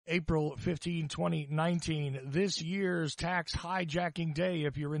April 15, 2019, this year's tax hijacking day,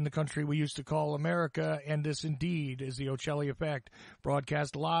 if you're in the country we used to call America, and this indeed is the Ocelli Effect,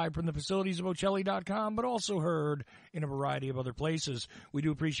 broadcast live from the facilities of Ocelli.com, but also heard in a variety of other places. We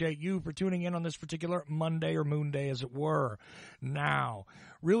do appreciate you for tuning in on this particular Monday or Moon Day, as it were. Now,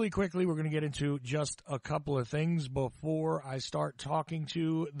 really quickly, we're going to get into just a couple of things before I start talking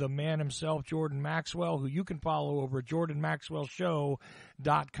to the man himself, Jordan Maxwell, who you can follow over at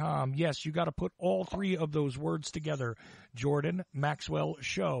JordanMaxwellShow.com. Yes, you got to put all three of those words together,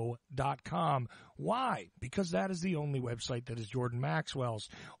 JordanMaxwellShow.com. Why? Because that is the only website that is Jordan Maxwell's.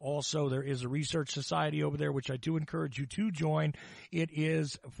 Also, there is a research society over there, which I do encourage you to join. It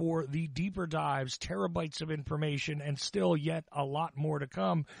is for the deeper dives, terabytes of information, and still yet a lot more to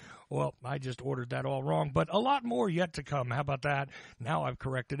come. Well, I just ordered that all wrong, but a lot more yet to come. How about that? Now I've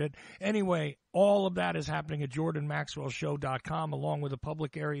corrected it. Anyway, all of that is happening at JordanMaxwellShow.com, along with a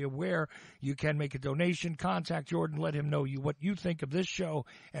public area where you can make a donation. Contact Jordan, let him know what you think of this show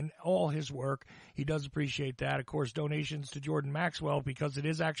and all his work. He does appreciate that. Of course, donations to Jordan Maxwell, because it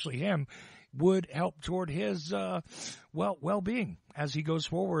is actually him, would help toward his, well-being as he goes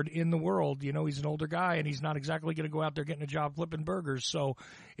forward in the world. You know, he's an older guy, and he's not exactly going to go out there getting a job flipping burgers. So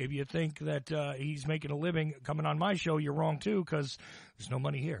if you think that he's making a living coming on my show, you're wrong, too, because there's no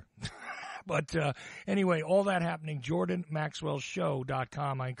money here. But anyway, all that happening,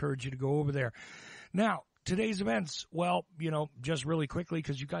 JordanMaxwellShow.com. I encourage you to go over there. Now, today's events, well, just really quickly,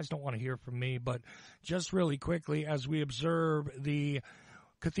 because you guys don't want to hear from me, but just really quickly, as we observe the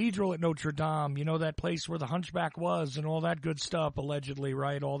Cathedral at Notre Dame, that place where the Hunchback was and all that good stuff, allegedly,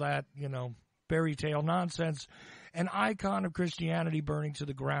 right? All that, fairy tale nonsense. An icon of Christianity burning to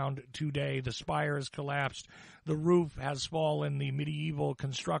the ground today. The spire has collapsed. The roof has fallen. The medieval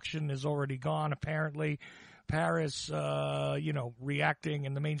construction is already gone, apparently. Paris, reacting,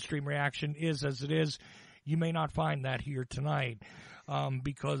 and the mainstream reaction is as it is. You may not find that here tonight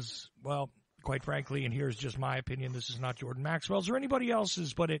because, well, quite frankly, and here's just my opinion, this is not Jordan Maxwell's or anybody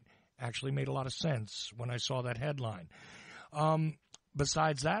else's, but it actually made a lot of sense when I saw that headline.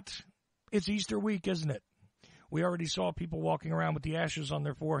 Besides that, it's Easter week, isn't it? We already saw people walking around with the ashes on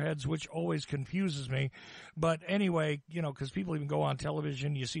their foreheads, which always confuses me. But anyway, because people even go on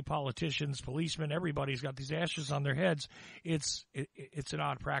television, you see politicians, policemen, everybody's got these ashes on their heads. It's an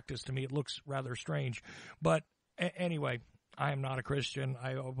odd practice to me. It looks rather strange. But anyway, I am not a Christian.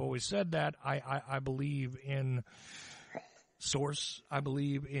 I've always said that. I believe in source. I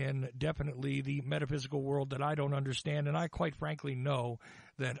believe in definitely the metaphysical world that I don't understand. And I quite frankly know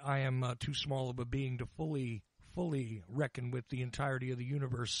that I am too small of a being to fully reckon with the entirety of the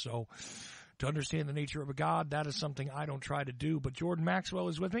universe. So to understand the nature of a God, that is something I don't try to do. But Jordan Maxwell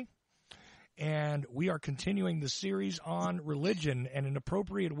is with me. And we are continuing the series on religion, and an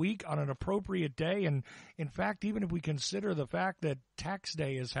appropriate week on an appropriate day. And in fact, even if we consider the fact that tax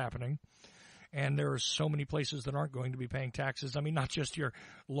day is happening, and there are so many places that aren't going to be paying taxes. I mean, not just your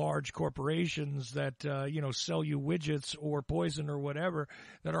large corporations that, sell you widgets or poison or whatever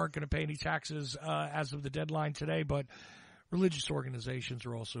that aren't going to pay any taxes as of the deadline today, but religious organizations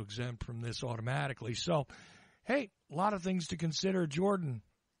are also exempt from this automatically. So, hey, a lot of things to consider. Jordan,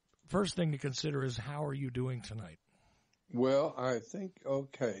 first thing to consider is, how are you doing tonight? Well, I think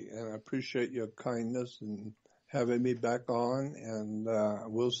okay, and I appreciate your kindness and having me back on, and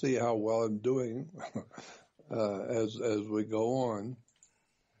we'll see how well I'm doing as we go on.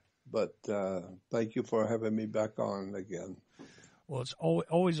 But thank you for having me back on again. Well, it's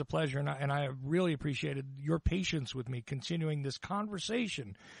always a pleasure, and I have really appreciated your patience with me continuing this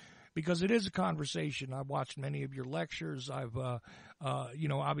conversation, because it is a conversation. I've watched many of your lectures. I've,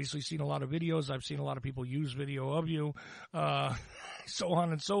 obviously seen a lot of videos. I've seen a lot of people use video of you, so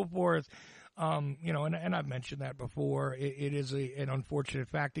on and so forth. And I've mentioned that before. It is an unfortunate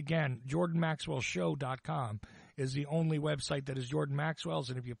fact. Again, JordanMaxwellShow.com is the only website that is Jordan Maxwell's.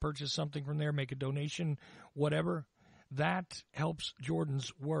 And if you purchase something from there, make a donation, whatever, that helps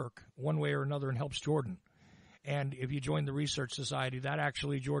Jordan's work one way or another and helps Jordan. And if you join the Research Society, that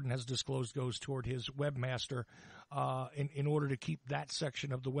actually Jordan has disclosed goes toward his webmaster in order to keep that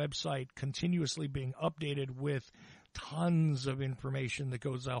section of the website continuously being updated with tons of information that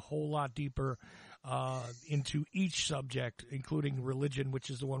goes a whole lot deeper into each subject, including religion, which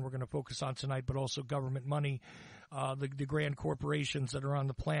is the one we're going to focus on tonight, but also government money, the grand corporations that are on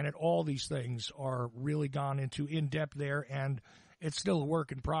the planet. All these things are really gone into in depth there, and it's still a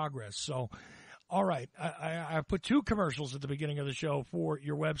work in progress. So All right. I put 2 commercials at the beginning of the show for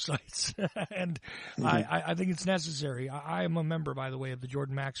your websites, and I think it's necessary. I am a member, by the way, of the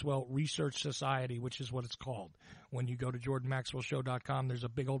Jordan Maxwell Research Society, which is what it's called. When you go to jordanmaxwellshow.com, there's a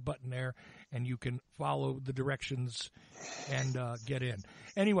big old button there, and you can follow the directions and get in.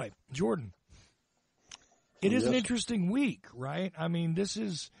 Anyway, Jordan, it is an interesting week, right? I mean, this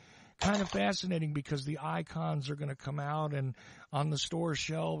is kind of fascinating because the icons are going to come out, and on the store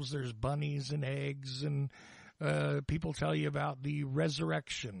shelves there's bunnies and eggs, and people tell you about the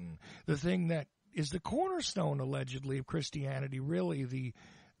resurrection, the thing that is the cornerstone allegedly of Christianity, really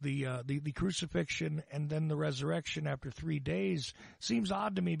the crucifixion and then the resurrection after 3 days. Seems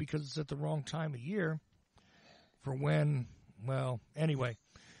odd to me because it's at the wrong time of year for when. Well, anyway,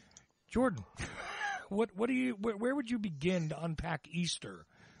 Jordan, what do you where would you begin to unpack Easter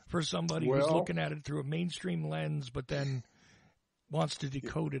for somebody who's looking at it through a mainstream lens, but then wants to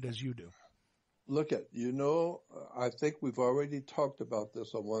decode it as you do? Look at, I think we've already talked about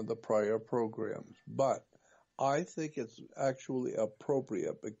this on one of the prior programs, but I think it's actually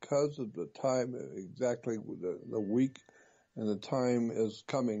appropriate because of the time, exactly the week and the time is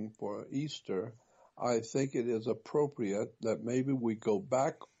coming for Easter. I think it is appropriate that maybe we go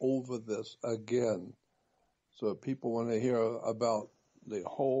back over this again. So if people want to hear about the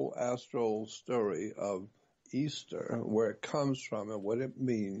whole astral story of Easter, where it comes from and what it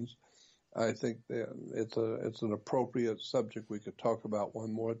means, I think that it's an appropriate subject we could talk about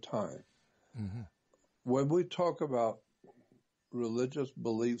one more time. Mm-hmm. When we talk about religious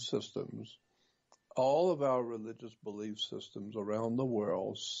belief systems, all of our religious belief systems around the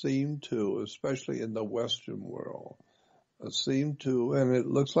world seem to, especially in the Western world, and it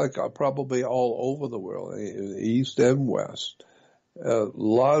looks like probably all over the world, East and West, a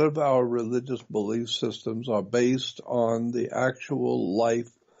lot of our religious belief systems are based on the actual life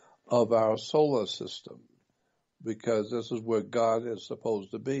of our solar system, because this is where God is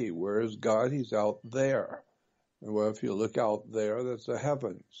supposed to be. Where is God? He's out there. And well, if you look out there, that's the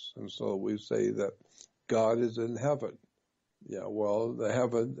heavens. And so we say that God is in heaven. Yeah, well, the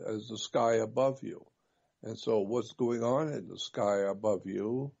heaven is the sky above you. And so what's going on in the sky above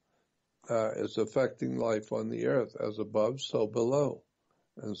you is affecting life on the earth, as above, so below.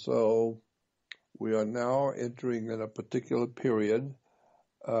 And so we are now entering in a particular period,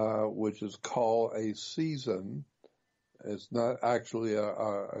 which is called a season. It's not actually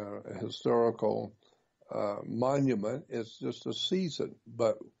a historical monument. It's just a season.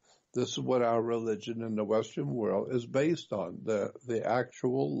 But this is what our religion in the Western world is based on, the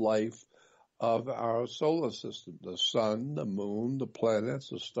actual life of our solar system, the sun, the moon, the planets,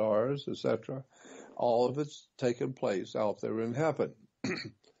 the stars, etc. All of it's taken place out there in heaven.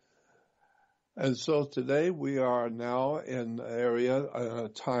 And so today we are now in an area, a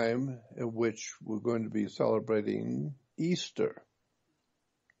time in which we're going to be celebrating Easter.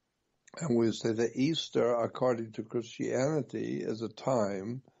 And we say that Easter, according to Christianity, is a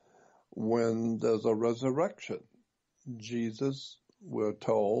time when there's a resurrection. Jesus, we're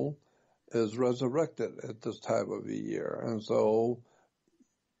told, is resurrected at this time of the year. And so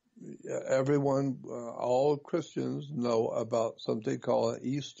everyone, all Christians know about something called an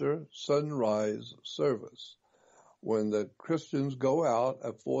Easter sunrise service, when the Christians go out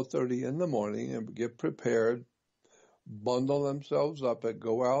at 4:30 in the morning and get prepared, bundle themselves up and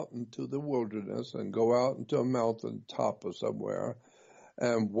go out into the wilderness and go out into a mountain top or somewhere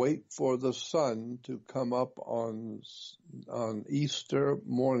and wait for the sun to come up on Easter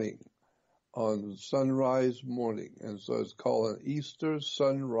morning, on sunrise morning. And so it's called an Easter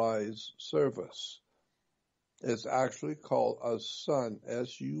sunrise service. It's actually called a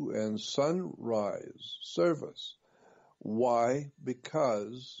S-U-N, sunrise service. Why?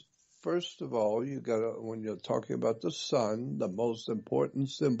 Because first of all, when you're talking about the sun, the most important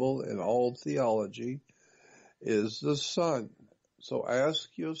symbol in all theology is the sun. So ask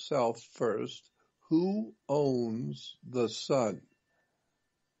yourself first, who owns the sun?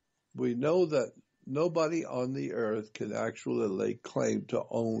 We know that nobody on the earth can actually lay claim to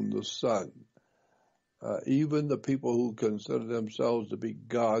own the sun. Even the people who consider themselves to be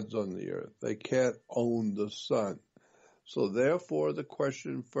gods on the earth, they can't own the sun. So therefore, the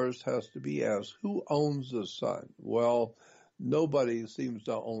question first has to be asked, who owns the sun? Well, nobody seems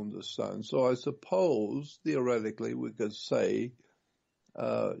to own the sun. So I suppose, theoretically, we could say,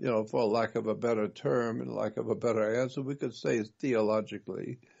 for lack of a better term and lack of a better answer, we could say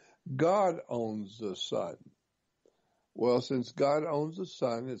theologically, God owns the sun. Well, since God owns the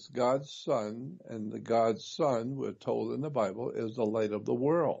sun, it's God's son, and the God's son, we're told in the Bible, is the light of the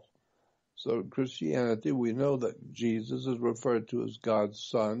world. So in Christianity, we know that Jesus is referred to as God's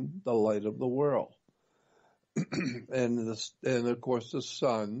Son, the light of the world. And of course, the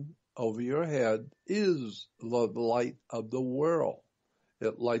sun over your head is the light of the world.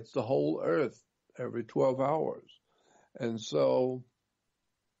 It lights the whole earth every 12 hours. And so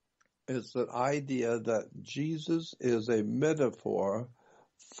it's an idea that Jesus is a metaphor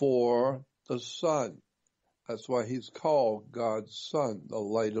for the sun. That's why he's called God's Son, the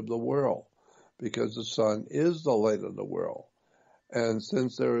light of the world, because the sun is the light of the world. And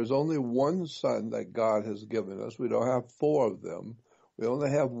since there is only one Son that God has given us, we don't have four of them. We only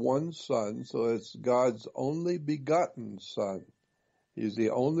have one Son, so it's God's only begotten Son. He's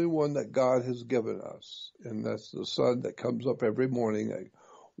the only one that God has given us. And that's the sun that comes up every morning, that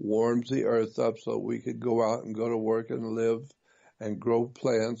warms the earth up so we could go out and go to work and live and grow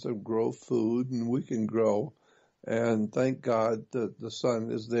plants and grow food, and we can grow. And thank God that the sun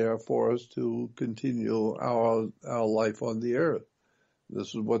is there for us to continue our life on the earth. This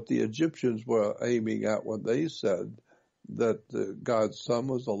is what the Egyptians were aiming at when they said that God's Son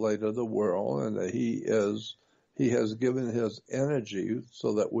was the light of the world, and that He has given His energy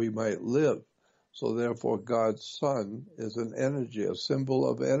so that we might live. So therefore, God's Son is an energy, a symbol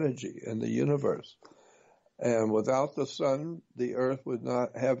of energy in the universe. And without the sun, the earth would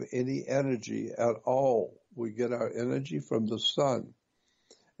not have any energy at all. We get our energy from the sun.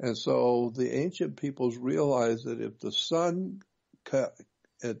 And so the ancient peoples realized that if the sun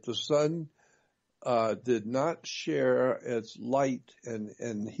did not share its light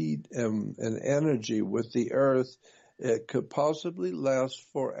and heat and energy with the earth, it could possibly last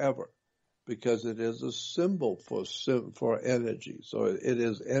forever, because it is a symbol for energy. So it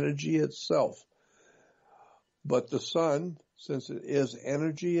is energy itself. But the sun, since it is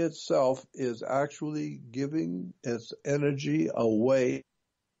energy itself, is actually giving its energy away.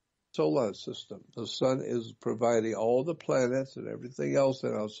 Solar system. The sun is providing all the planets and everything else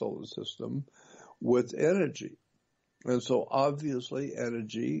in our solar system with energy. And so obviously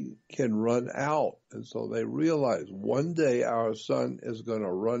energy can run out. And so they realize one day our sun is going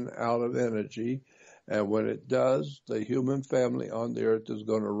to run out of energy. And when it does, the human family on the earth is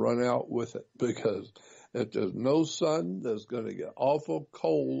going to run out with it, because if there's no sun, there's going to get awful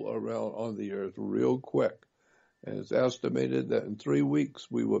cold around on the earth real quick. And it's estimated that in 3 weeks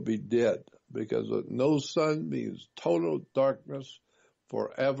we will be dead, because no sun means total darkness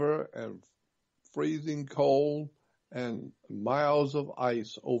forever and freezing cold and miles of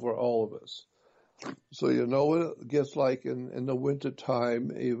ice over all of us. So you know what it gets like in the winter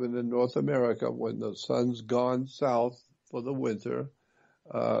time, even in North America, when the sun's gone south for the winter.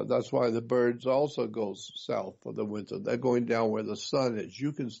 That's why the birds also go south for the winter. They're going down where the sun is.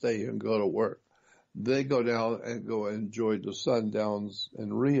 You can stay here and go to work. They go down and go enjoy the sundowns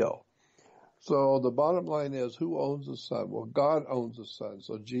in Rio. So the bottom line is, who owns the sun? Well, God owns the sun.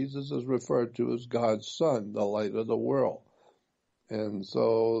 So Jesus is referred to as God's Son, the light of the world. And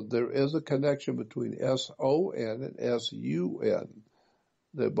so there is a connection between S-O-N and S-U-N.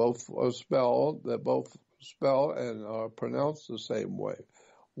 They both spell and are pronounced the same way.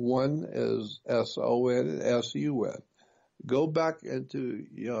 One is S-O-N and S-U-N. Go back into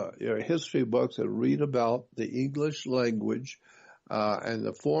your history books and read about the English language and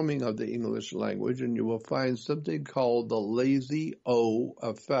the forming of the English language, and you will find something called the lazy O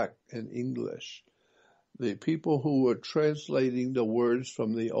effect in English. The people who were translating the words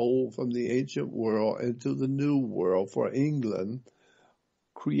from the ancient world into the new world for England,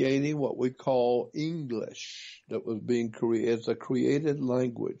 creating what we call English, that was being created. It's a created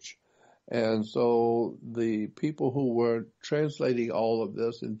language. And so the people who were translating all of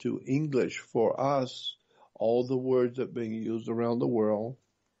this into English for us, all the words that are being used around the world,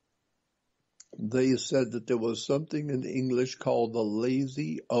 they said that there was something in English called the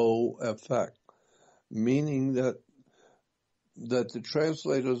lazy O effect, meaning that the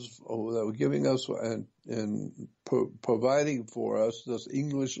translators that were giving us and providing for us this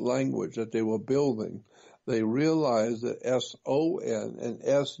English language that they were building, they realized that S-O-N and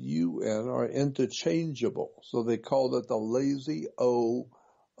S-U-N are interchangeable. So they called it the lazy O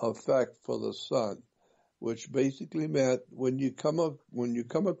effect for the sun, which basically meant when you come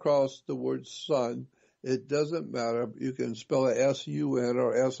across the word sun, it doesn't matter. You can spell it S-U-N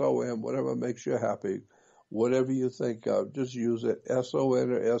or S-O-N, whatever makes you happy. Whatever you think of, just use it,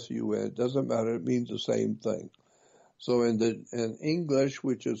 S-O-N or S-U-N. It doesn't matter. It means the same thing. So in English,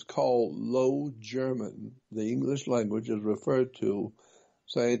 which is called Low German, the English language is referred to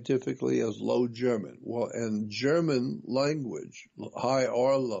scientifically as Low German. Well, in German language, high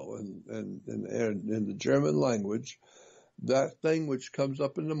or low, in the German language, That thing which comes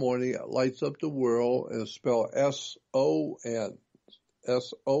up in the morning, it lights up the world, and it's spelled S-O-N.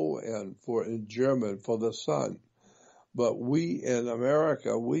 S-O-N for in German for the sun. But we in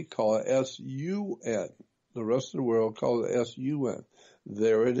America, we call it S-U-N. The rest of the world calls it S-U-N.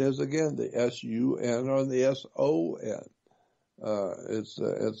 There it is again, the S-U-N or the S-O-N. It's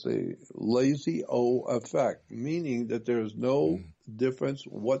a lazy O effect, meaning that there's no difference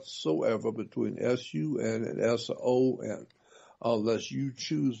whatsoever between S-U-N and S-O-N, unless you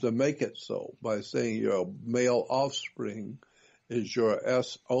choose to make it so by saying your male offspring is your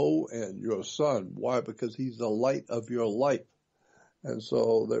S-O-N, your son. Why? Because he's the light of your life. And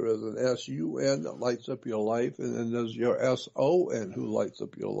so there is an S-U-N that lights up your life, and then there's your S-O-N who lights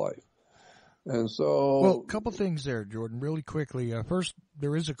up your life. And so, well, a couple things there, Jordan, really quickly. First,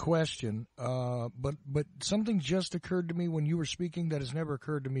 there is a question, but something just occurred to me when you were speaking that has never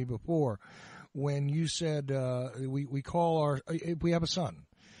occurred to me before. When you said we call we have a son.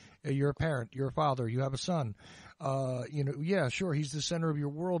 You're a parent, you're a father, you have a son. Yeah, sure, he's the center of your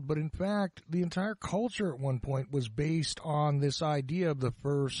world, but in fact, the entire culture at one point was based on this idea of the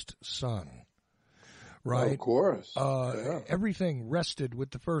first son. Right? Of course. Everything rested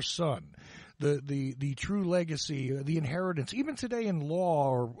with the first son. The true legacy, the inheritance, even today in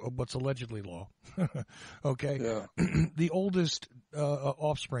law, or what's allegedly law, okay? Yeah. The oldest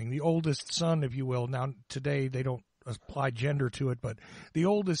offspring, the oldest son, if you will. Now, today they don't apply gender to it, but the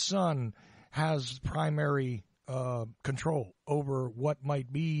oldest son has primary control over what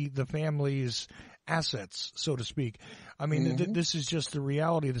might be the family's assets, so to speak. I mean, this is just the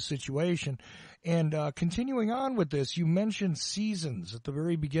reality of the situation. And continuing on with this, you mentioned seasons at the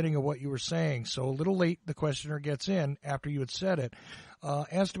very beginning of what you were saying. So a little late, the questioner gets in after you had said it.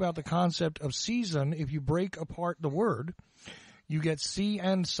 Asked about the concept of season. If you break apart the word, you get sea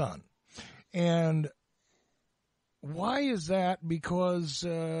and sun. And why is that? Because,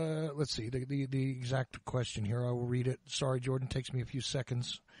 let's see, the exact question here. I will read it. Sorry, Jordan, it takes me a few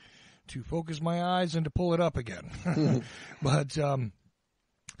seconds to focus my eyes and to pull it up again. But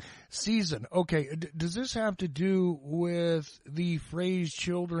season. Okay, does this have to do with the phrase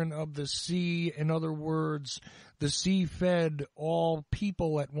children of the sea? In other words, the sea fed all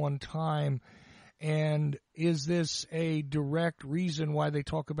people at one time. And is this a direct reason why they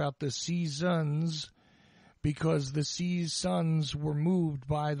talk about the seasons? Because the seasons were moved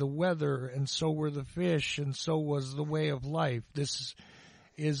by the weather, and so were the fish, and so was the way of life. This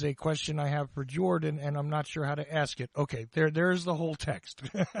is a question I have for Jordan, and I'm not sure how to ask it. Okay, there's the whole text.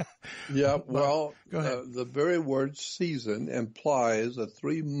 Yeah, well, go ahead. The very word season implies a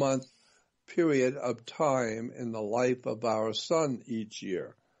 3-month period of time in the life of our sun each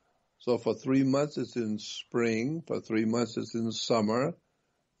year. So for 3 months it's in spring, for 3 months it's in summer,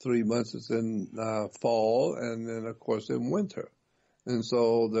 3 months it's in fall, and then of course in winter. And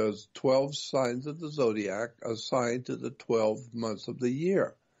so there's 12 signs of the zodiac assigned to the 12 months of the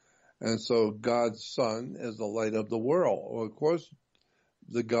year. And so God's Son is the light of the world. Well, of course,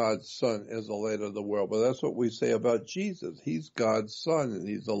 the God's Son is the light of the world, but that's what we say about Jesus. He's God's Son, and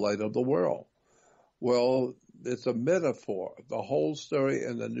he's the light of the world. Well, it's a metaphor. The whole story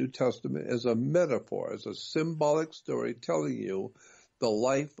in the New Testament is a metaphor. It's a symbolic story telling you the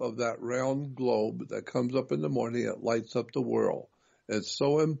life of that round globe that comes up in the morning that lights up the world. It's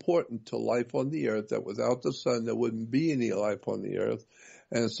so important to life on the earth that without the sun, there wouldn't be any life on the earth.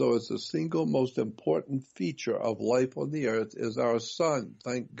 And so it's the single most important feature of life on the earth is our sun.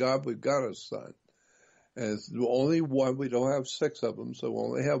 Thank God we've got a sun. And it's the only one. We don't have 6 of them, so we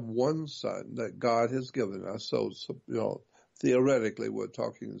only have one sun that God has given us. So theoretically, we're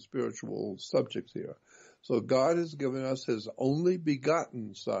talking spiritual subjects here. So God has given us his only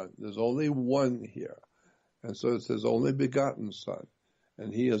begotten Son. There's only one here. And so it's his only begotten Son.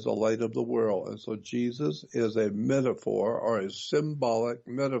 And he is the light of the world. And so Jesus is a metaphor or a symbolic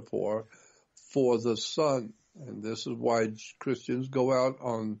metaphor for the sun. And this is why Christians go out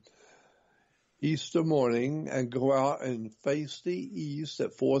on Easter morning and go out and face the east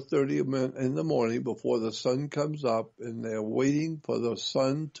at 4:30 in the morning before the sun comes up, and they're waiting for the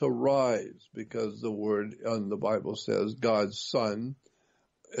sun to rise, because the word on the Bible says God's Son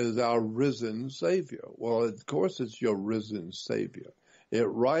is our risen Savior. Well, of course it's your risen Savior. It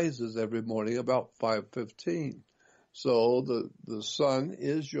rises every morning about 5:15. So the sun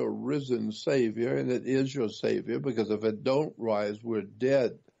is your risen Savior, and it is your Savior, because if it don't rise, we're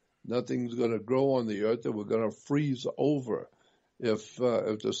dead. Nothing's going to grow on the earth, and we're going to freeze over if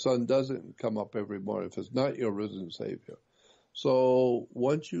the sun doesn't come up every morning, if it's not your risen Savior. So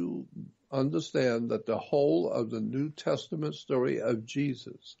once you understand that the whole of the New Testament story of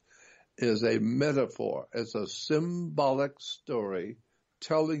Jesus is a metaphor. It's a symbolic story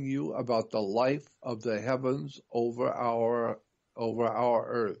telling you about the life of the heavens over our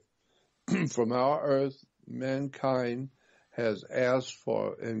earth. From our earth, mankind has asked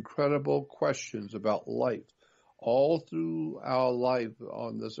for incredible questions about life. All through our life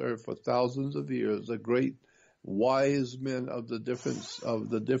on this earth for thousands of years, the great wise men of the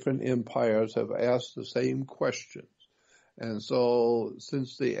different empires have asked the same questions. And so,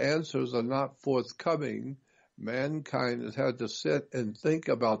 since the answers are not forthcoming, mankind has had to sit and think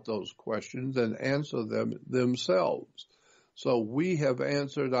about those questions and answer them themselves. So we have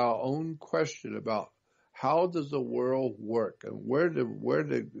answered our own question about how does the world work, and where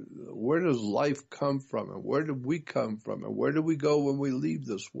does life come from, and where did we come from, and where do we go when we leave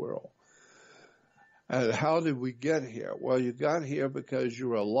this world? And how did we get here? Well, you got here because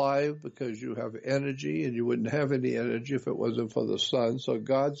you're alive, because you have energy, and you wouldn't have any energy if it wasn't for the sun. So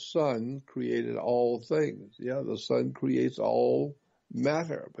God's Son created all things. Yeah, the sun creates all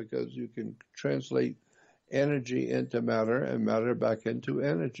matter, because you can translate energy into matter and matter back into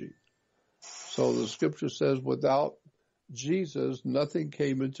energy. So the scripture says without Jesus, nothing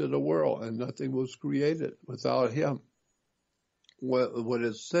came into the world and nothing was created without him. What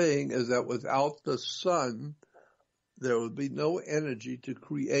it's saying is that without the sun, there would be no energy to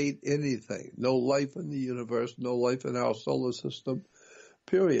create anything. No life in the universe, no life in our solar system,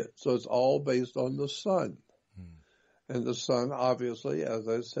 period. So it's all based on the sun. And the sun, obviously, as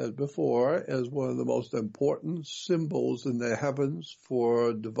I said before, is one of the most important symbols in the heavens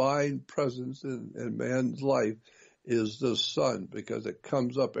for divine presence in man's life, is the sun, because it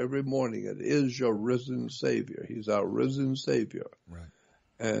comes up every morning. It is your risen Savior. He's our risen Savior. Right.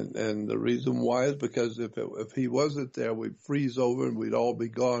 And the reason why is because if he wasn't there, we'd freeze over and we'd all be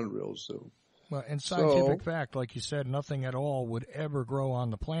gone real soon. Well, and scientific fact, like you said, nothing at all would ever grow on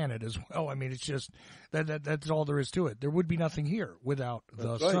the planet as well. I mean, it's just that's all there is to it. There would be nothing here without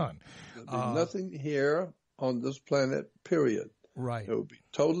the sun. There'd be nothing here on this planet, period. Right. It would be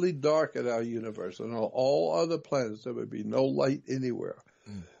totally dark in our universe. And on all other planets, there would be no light anywhere.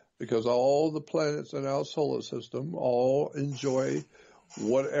 Because all the planets in our solar system all enjoy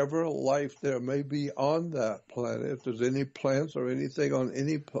whatever life there may be on that planet. If there's any plants or anything on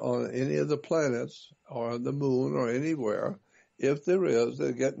any of the planets or on the moon or anywhere, if there is,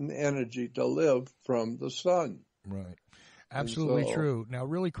 they're getting energy to live from the sun. Right. Absolutely true. Now,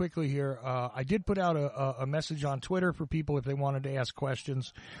 really quickly here, I did put out a message on Twitter for people if they wanted to ask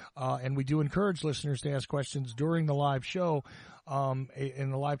questions, and we do encourage listeners to ask questions during the live show in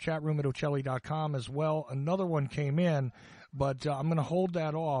the live chat room at Ocelli.com as well. Another one came in, but I'm going to hold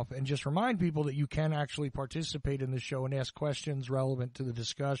that off and just remind people that you can actually participate in the show and ask questions relevant to the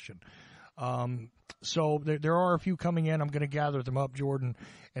discussion. So there are a few coming in. I'm going to gather them up, Jordan,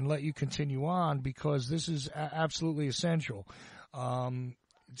 and let you continue on, because this is absolutely essential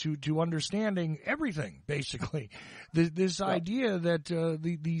to understanding everything, basically. This idea that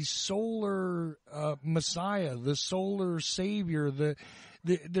the solar Messiah, the solar Savior,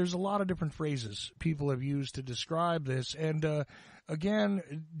 there's a lot of different phrases people have used to describe this. And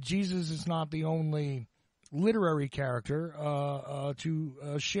again, Jesus is not the only literary character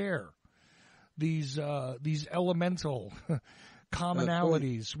to share these elemental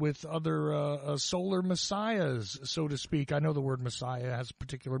commonalities with other solar messiahs, so to speak. I know the word messiah has a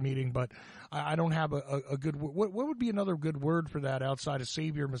particular meaning, but I don't have a good word. What would be another good word for that outside of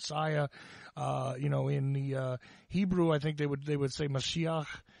Savior, Messiah? In the Hebrew, I think they would say Mashiach.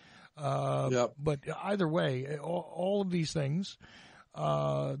 Yep. But either way, all of these things,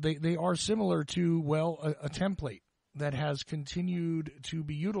 they are similar to, a template that has continued to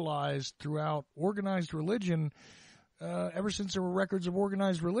be utilized throughout organized religion ever since there were records of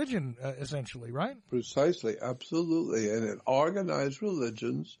organized religion, essentially, right? Precisely, absolutely. And in organized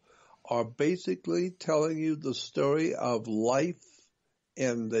religions are basically telling you the story of life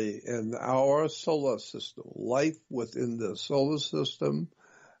in our solar system. Life within the solar system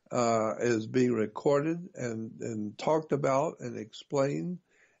is being recorded and talked about and explained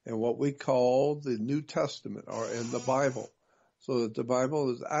in what we call the New Testament, or in the Bible. So that the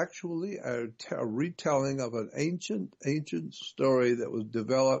Bible is actually a retelling of an ancient story that was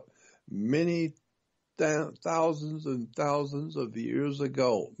developed many thousands and thousands of years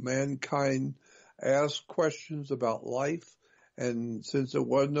ago. Mankind asked questions about life, and since there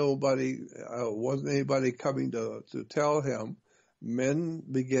wasn't anybody coming to tell him, men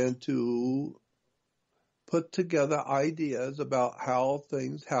began to put together ideas about how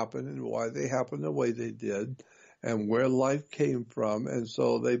things happen and why they happened the way they did and where life came from. And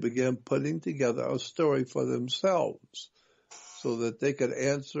so they began putting together a story for themselves. so that they could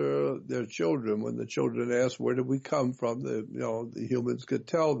answer their children when the children asked, where did we come from? The humans could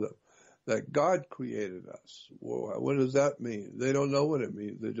tell them that God created us. Well, what does that mean? They don't know what it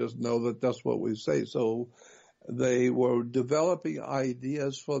means. They just know that that's what we say. So they were developing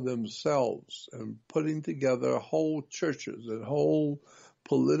ideas for themselves and putting together whole churches and whole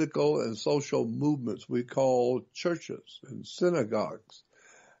political and social movements we call churches and synagogues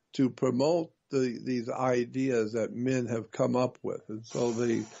to promote these ideas that men have come up with. And so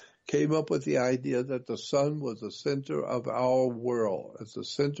they came up with the idea that the sun was the center of our world. It's the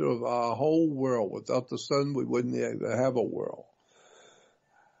center of our whole world. Without the sun, we wouldn't have a world.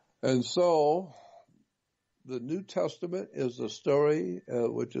 And so the New Testament is a story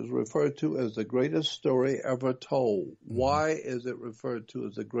which is referred to as the greatest story ever told. Why is it referred to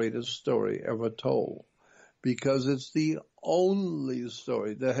as the greatest story ever told? Because it's the only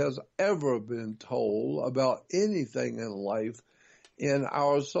story that has ever been told about anything in life in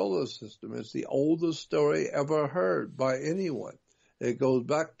our solar system. It's the oldest story ever heard by anyone. It goes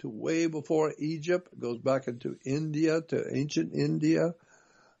back to way before Egypt. It goes back into India, to ancient India.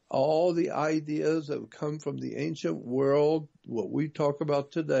 All the ideas that have come from the ancient world, what we talk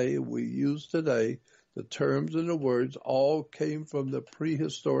about today, we use today, the terms and the words all came from the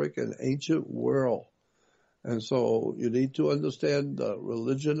prehistoric and ancient world. And so you need to understand the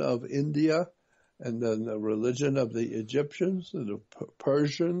religion of India and then the religion of the Egyptians and the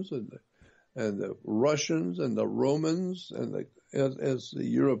Persians and the Russians and the Romans and as the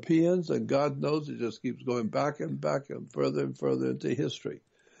Europeans, and God knows it just keeps going back and further into history.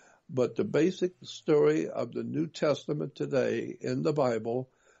 But the basic story of the New Testament today in the Bible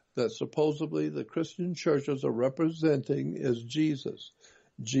that supposedly the Christian churches are representing is Jesus.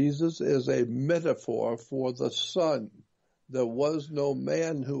 Jesus is a metaphor for the Son. There was no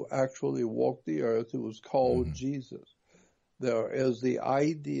man who actually walked the earth who was called Jesus. There is the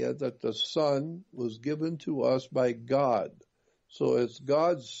idea that the Son was given to us by God. So it's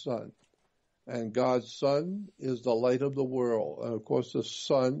God's Son. And God's Son is the light of the world. And of course, the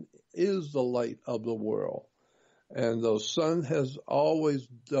Son is the light of the world. And the Son has always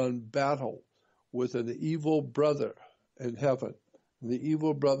done battle with an evil brother in heaven. The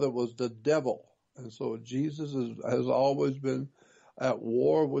evil brother was the devil. And so Jesus has always been at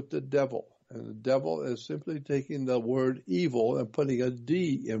war with the devil. And the devil is simply taking the word evil and putting a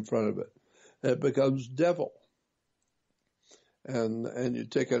D in front of it. It becomes devil. And you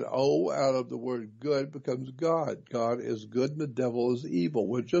take an O out of the word good, becomes God. God is good and the devil is evil.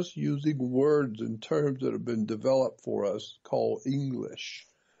 We're just using words and terms that have been developed for us called English.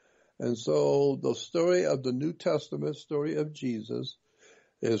 And so the story of the New Testament, story of Jesus,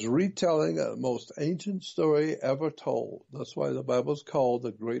 is retelling the most ancient story ever told. That's why the Bible is called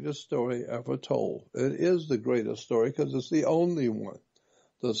the greatest story ever told. It is the greatest story because it's the only one.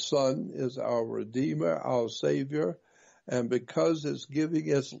 The Son is our Redeemer, our Savior, and because it's giving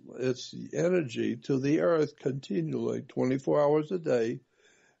its energy to the earth continually, 24 hours a day,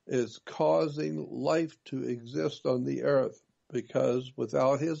 it's causing life to exist on the earth. Because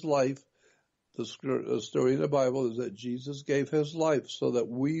without his life, the story in the Bible is that Jesus gave his life so that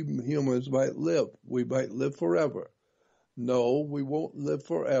we humans might live. We might live forever. No, we won't live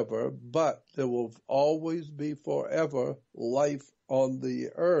forever, but there will always be forever life on the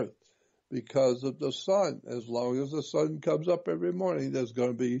earth because of the sun. As long as the sun comes up every morning, there's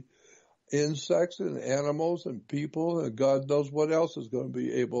going to be insects and animals and people, and God knows what else is going to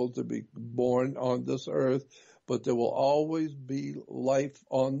be able to be born on this earth. But there will always be life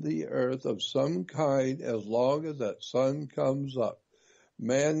on the earth of some kind as long as that sun comes up.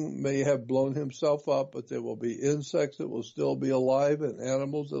 Man may have blown himself up, but there will be insects that will still be alive and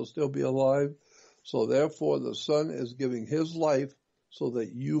animals that will still be alive. So therefore, the sun is giving his life so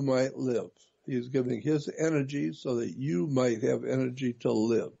that you might live. He's giving his energy so that you might have energy to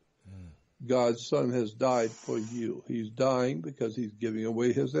live. God's Son has died for you. He's dying because he's giving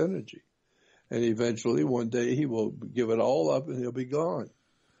away his energy. And eventually, one day, he will give it all up and he'll be gone.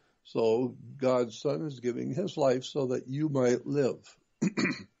 So God's Son is giving his life so that you might live.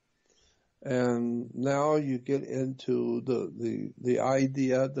 And now you get into the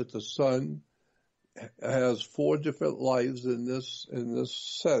idea that the Son has 4 different lives in this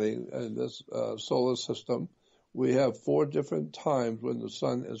setting, in this solar system. We have 4 different times when the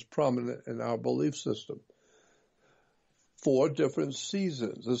Son is prominent in our belief system. 4 different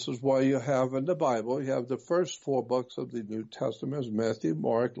seasons. This is why you have in the Bible, you have the first 4 books of the New Testament, Matthew,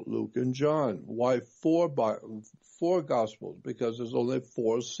 Mark, Luke, and John. Why 4 Gospels? Because there's only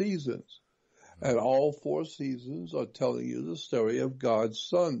 4 seasons. And all 4 seasons are telling you the story of God's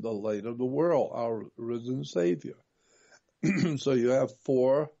Son, the light of the world, our risen Savior. So you have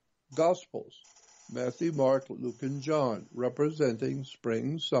 4 Gospels, Matthew, Mark, Luke, and John, representing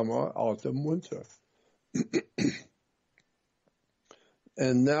spring, summer, autumn, winter.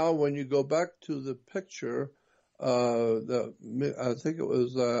 And now when you go back to the picture, I think it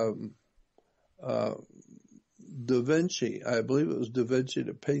was Da Vinci, I believe it was Da Vinci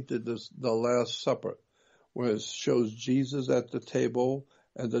that painted the Last Supper, where it shows Jesus at the table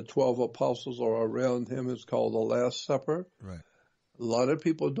and the 12 apostles are around him. It's called the Last Supper. Right. A lot of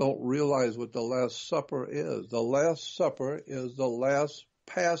people don't realize what the Last Supper is. The Last Supper is the last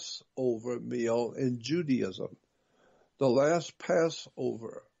Passover meal in Judaism. The last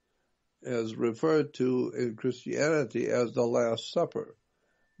Passover is referred to in Christianity as the Last Supper,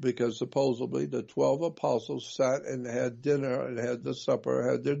 because supposedly the 12 apostles sat and had dinner and had the supper,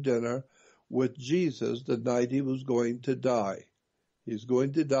 had their dinner with Jesus the night he was going to die. He's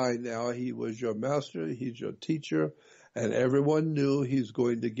going to die now. He was your master. He's your teacher. And everyone knew he's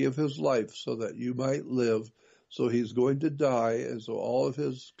going to give his life so that you might live. So he's going to die. And so all of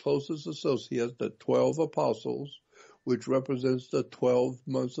his closest associates, the 12 apostles, which represents the 12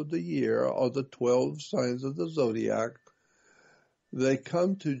 months of the year or the 12 signs of the zodiac, they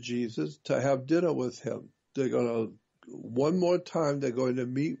come to Jesus to have dinner with him. They're going to, one more time, they're going to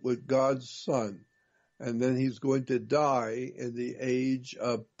meet with God's Son. And then he's going to die in the age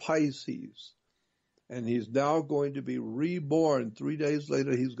of Pisces. And he's now going to be reborn. 3 days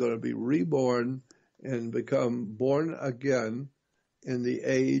later, he's going to be reborn and become born again in the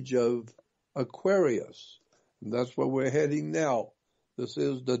age of Aquarius. And that's where we're heading now. This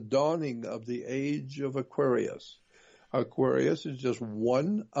is the dawning of the age of Aquarius. Aquarius is just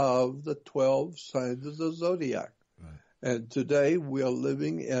one of the 12 signs of the zodiac. Right. And today we are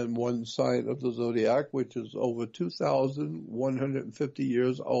living in one sign of the zodiac, which is over 2,150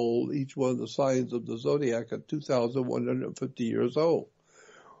 years old. Each one of the signs of the zodiac are 2,150 years old.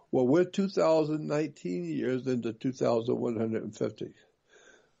 Well, we're 2,019 years into 2,150.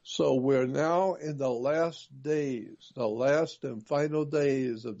 So we're now in the last days, the last and final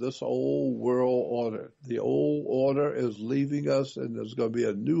days of this old world order. The old order is leaving us, and there's going to be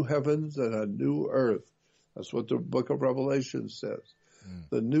a new heavens and a new earth. That's what the book of Revelation says.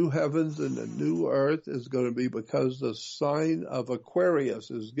 The new heavens and the new earth is going to be because the sign of Aquarius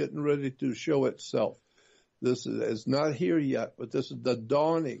is getting ready to show itself. This is not here yet, but this is the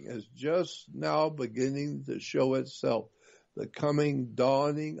dawning. It's just now beginning to show itself. The coming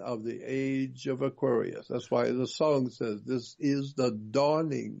dawning of the age of Aquarius. That's why the song says this is the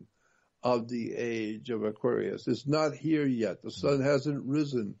dawning of the age of Aquarius. It's not here yet. The sun hasn't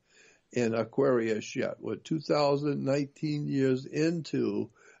risen in Aquarius yet. We're 2,019 years into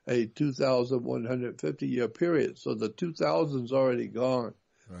a 2,150 year period. So the 2000's already gone.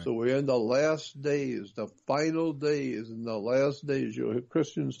 Right. So we're in the last days, the final days. In the last days, you'll hear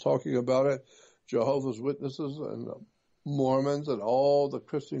Christians talking about it, Jehovah's Witnesses and Mormons and all the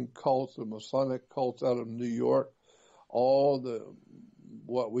Christian cults, the Masonic cults out of New York, all the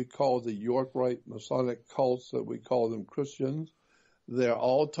what we call the Yorkite Masonic cults that we call them Christians, they're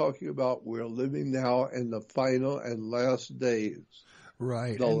all talking about we're living now in the final and last days.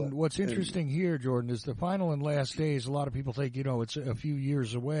 Right. And what's interesting here, Jordan, is the final and last days. A lot of people think, it's a few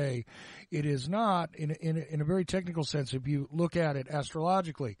years away. It is not in a very technical sense. If you look at it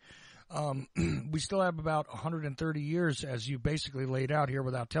astrologically, we still have about 130 years, as you basically laid out here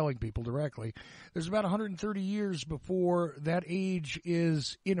without telling people directly. There's about 130 years before that age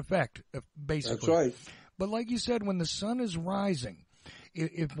is in effect, basically. That's right. But like you said, when the sun is rising,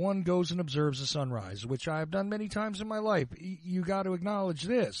 if one goes and observes the sunrise, which I have done many times in my life, you got to acknowledge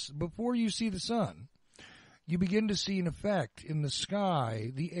this. Before you see the sun, you begin to see an effect in the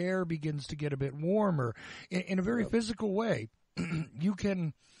sky. The air begins to get a bit warmer in a very physical way. You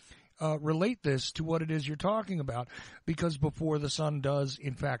can relate this to what it is you're talking about, because before the sun does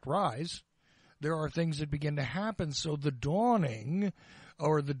in fact rise, there are things that begin to happen. So the dawning,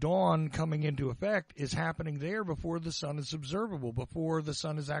 or the dawn coming into effect, is happening there before the sun is observable, before the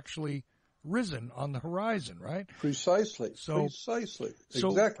sun is actually risen on the horizon, right? Precisely.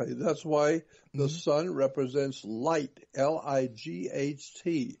 Exactly. That's why the sun represents light,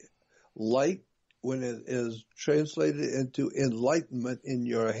 L-I-G-H-T. Light, when it is translated into enlightenment in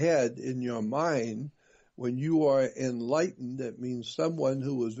your head, in your mind, when you are enlightened, it means someone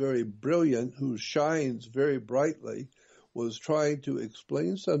who was very brilliant, who shines very brightly, was trying to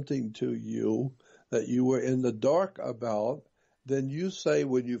explain something to you that you were in the dark about. Then you say,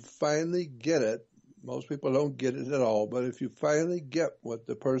 when you finally get it, most people don't get it at all, but if you finally get what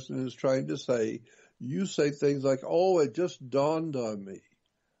the person is trying to say, you say things like, oh, it just dawned on me.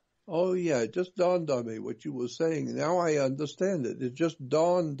 Oh, yeah, it just dawned on me what you were saying. Now I understand it. It just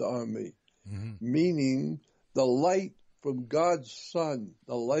dawned on me, meaning the light from God's Son,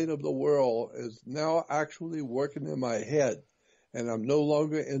 the light of the world, is now actually working in my head. And I'm no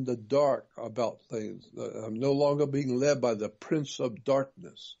longer in the dark about things. I'm no longer being led by the prince of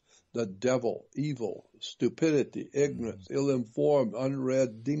darkness, the devil, evil, stupidity, ignorance, ill-informed,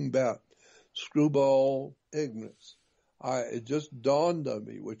 unread, dingbat, screwball, ignorance. It just dawned on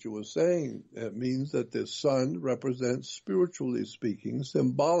me what you were saying. It means that the sun represents, spiritually speaking,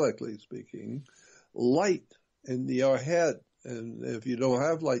 symbolically speaking, light in your head. And if you don't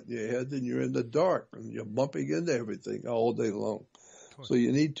have light in your head, then you're in the dark and you're bumping into everything all day long. So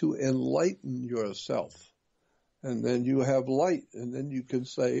you need to enlighten yourself. And then you have light. And then you can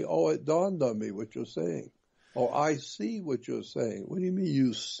say, oh, it dawned on me what you're saying. Oh, I see what you're saying. What do you mean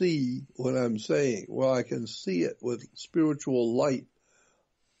you see what I'm saying? Well, I can see it with spiritual light,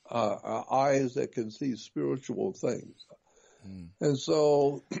 eyes that can see spiritual things. And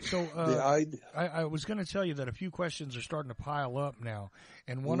so the idea. I was going to tell you that a few questions are starting to pile up now,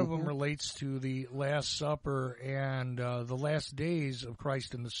 and one of them relates to the Last Supper and the last days of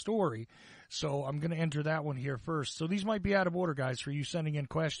Christ in the story. So I'm going to enter that one here first. So these might be out of order, guys, for you sending in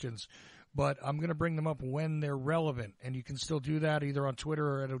questions, but I'm going to bring them up when they're relevant, and you can still do that either on Twitter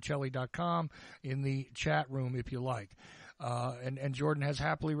or at Ocelli.com in the chat room if you like. And Jordan has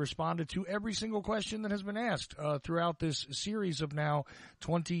happily responded to every single question that has been asked throughout this series of now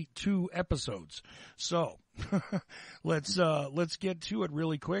 22 episodes. So let's get to it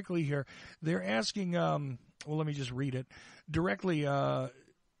really quickly here. They're asking, well, let me just read it directly.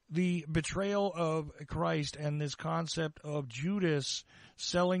 The betrayal of Christ and this concept of Judas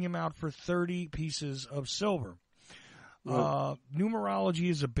selling him out for 30 pieces of silver. Right. Numerology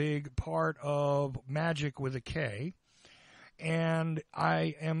is a big part of magic with a K. And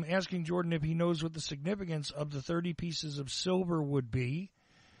I am asking Jordan if he knows what the significance of the 30 pieces of silver would be.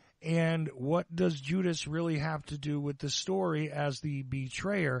 And what does Judas really have to do with the story as the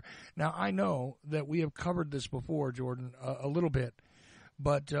betrayer? Now, I know that we have covered this before, Jordan, a little bit.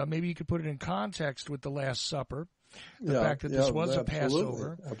 But maybe you could put it in context with the Last Supper, the fact that this was a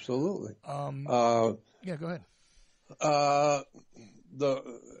Passover. Absolutely. Yeah, go ahead.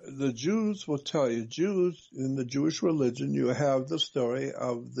 The Jews will tell you, Jews in the Jewish religion, you have the story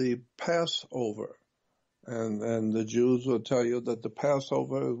of the Passover. And the Jews will tell you that the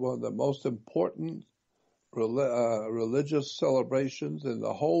Passover is one of the most important religious celebrations in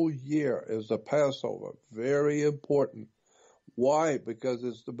the whole year is the Passover. Very important. Why? Because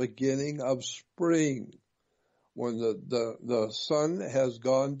it's the beginning of spring. When the sun has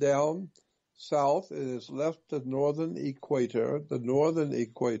gone down south, it has left the northern equator. The northern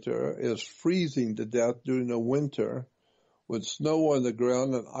equator is freezing to death during the winter with snow on the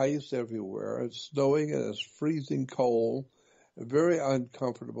ground and ice everywhere. It's snowing and it's freezing cold, very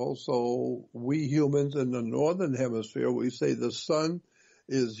uncomfortable. So we humans in the northern hemisphere, we say the sun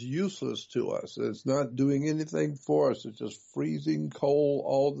is useless to us. It's not doing anything for us. It's just freezing cold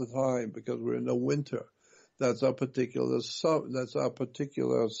all the time because we're in the winter. That's our particular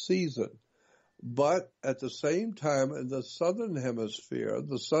season. But at the same time, in the southern hemisphere,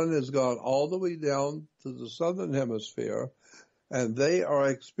 the sun has gone all the way down to the southern hemisphere, and they are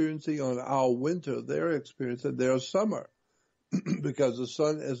experiencing on our winter, they're experiencing their summer. Because the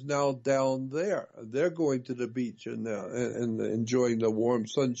sun is now down there. They're going to the beach and enjoying the warm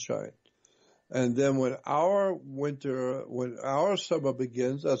sunshine. And then when our summer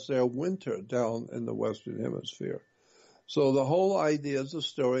begins, that's their winter down in the Western Hemisphere. So the whole idea is the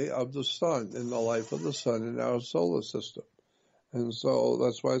story of the sun and the life of the sun in our solar system. And so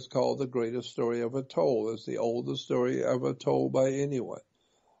that's why it's called the greatest story ever told. It's the oldest story ever told by anyone.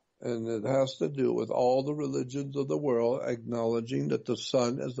 And it has to do with all the religions of the world acknowledging that the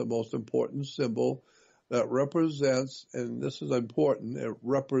sun is the most important symbol that represents, and this is important, it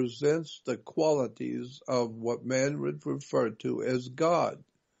represents the qualities of what man would refer to as God.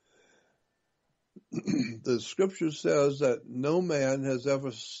 The scripture says that no man has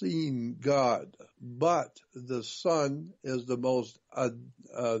ever seen God, but the sun is the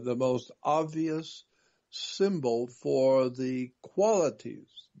most obvious symbol for the qualities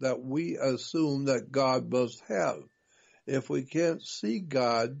that we assume that God must have. If we can't see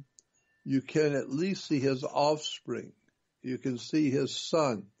God, you can at least see his offspring. You can see his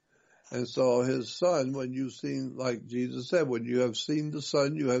son. And so his son, when you've seen, like Jesus said, when you have seen the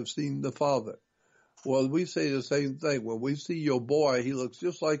son, you have seen the Father. Well, we say the same thing. When we see your boy, he looks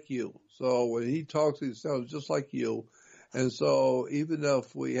just like you. So when he talks, he sounds just like you. And so even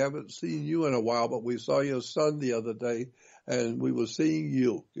if we haven't seen you in a while, but we saw your son the other day, and we were seeing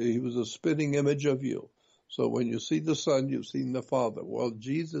you. He was a spitting image of you. So when you see the Son, you've seen the Father. Well,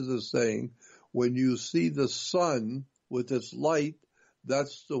 Jesus is saying, when you see the Son with its light,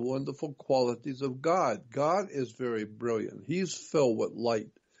 that's the wonderful qualities of God. God is very brilliant. He's filled with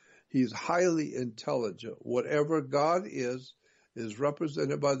light. He's highly intelligent. Whatever God is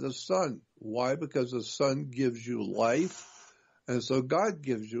represented by the Son. Why? Because the Son gives you life, and so God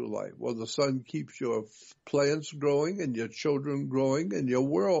gives you life. Well, the Son keeps your plants growing and your children growing and your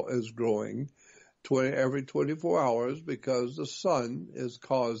world is growing every 24 hours because the Son is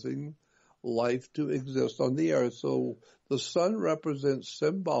causing life to exist on the earth. So the Son represents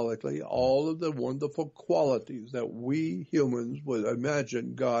symbolically all of the wonderful qualities that we humans would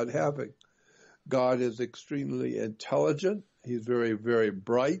imagine God having. God is extremely intelligent. He's very, very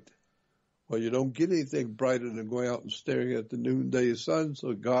bright. Well, you don't get anything brighter than going out and staring at the noonday sun. So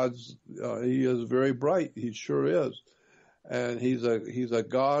he is very bright. He sure is. And he's a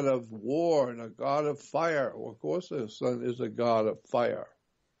God of war and a God of fire. Well, of course, the Son is a God of fire.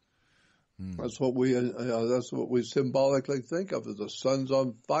 That's what we symbolically think of as the sun's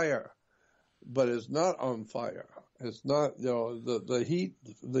on fire, but it's not on fire. It's not, the heat,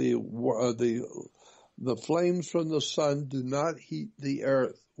 the flames from the sun do not heat the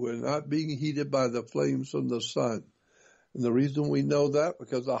earth. We're not being heated by the flames from the sun. And the reason we know that,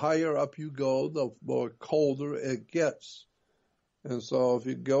 because the higher up you go, the more colder it gets. And so if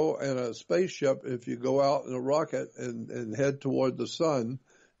you go in a spaceship, if you go out in a rocket and head toward the sun,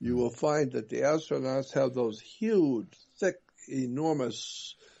 you will find that the astronauts have those huge, thick,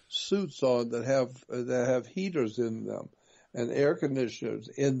 enormous suits on that have heaters in them and air conditioners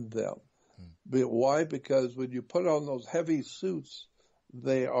in them. But why? Because when you put on those heavy suits,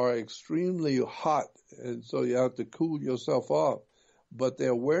 they are extremely hot, and so you have to cool yourself off. But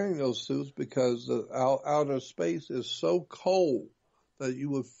they're wearing those suits because the outer space is so cold that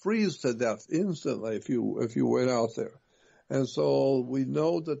you would freeze to death instantly if you went out there. And so we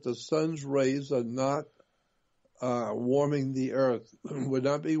know that the sun's rays are not warming the earth. We're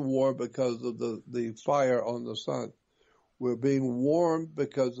not being warmed because of the fire on the sun. We're being warmed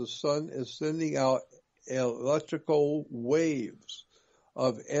because the sun is sending out electrical waves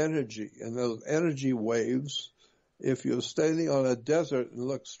of energy. And those energy waves, if you're standing on a desert and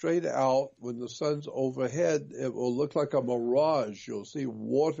look straight out when the sun's overhead, it will look like a mirage. You'll see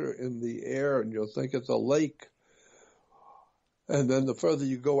water in the air and you'll think it's a lake. And then the further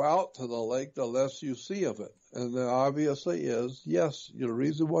you go out to the lake, the less you see of it. And there obviously is, yes, the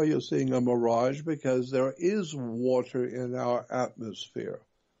reason why you're seeing a mirage, because there is water in our atmosphere.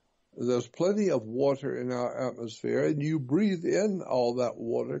 There's plenty of water in our atmosphere, and you breathe in all that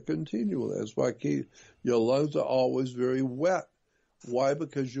water continually. That's why your lungs are always very wet. Why?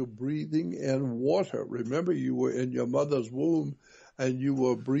 Because you're breathing in water. Remember, you were in your mother's womb, and you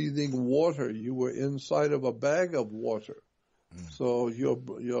were breathing water. You were inside of a bag of water. So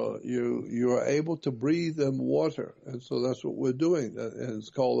you're able to breathe in water, and so that's what we're doing. And it's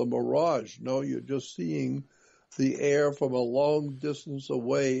called a mirage. No, you're just seeing the air from a long distance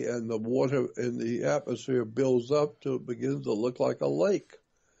away, and the water in the atmosphere builds up till it begins to look like a lake.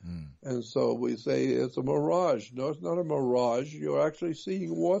 And so we say it's a mirage. No, it's not a mirage. You're actually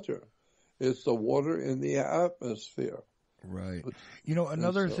seeing water. It's the water in the atmosphere. Right.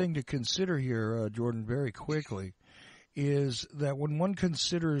 Another thing to consider here, Jordan, very quickly, is that when one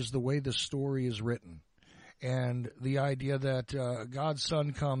considers the way the story is written and the idea that God's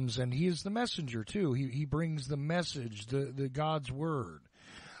Son comes and he is the messenger too, he brings the message, the God's word.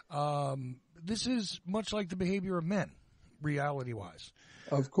 This is much like the behavior of men, reality-wise.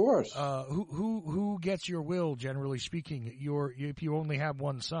 Of course. Who gets your will, generally speaking, if you only have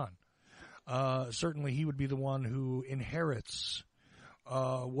one son? Certainly he would be the one who inherits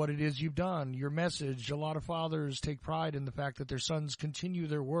what it is you've done, your message. A lot of fathers take pride in the fact that their sons continue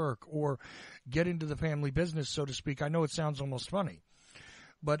their work or get into the family business, so to speak. I know it sounds almost funny,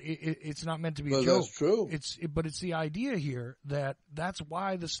 but it's not meant to be a joke. That's true. But it's the idea here that that's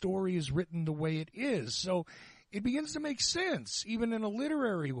why the story is written the way it is. So it begins to make sense, even in a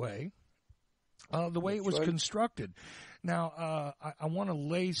literary way, the way it was constructed. Now, I want to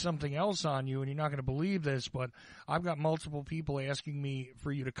lay something else on you, and you're not going to believe this, but I've got multiple people asking me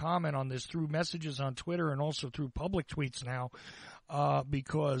for you to comment on this through messages on Twitter and also through public tweets now,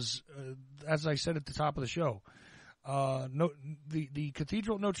 because, as I said at the top of the show, the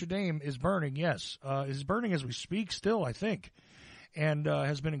Cathedral at Notre Dame is burning, yes. Is burning as we speak still, I think, and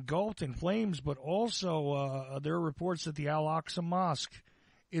has been engulfed in flames, but also there are reports that the Al-Aqsa Mosque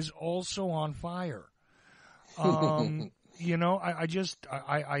is also on fire. You know,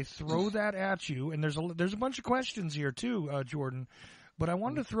 I throw that at you, and there's a bunch of questions here too, Jordan. But I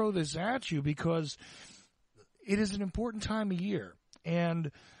wanted to throw this at you because it is an important time of year,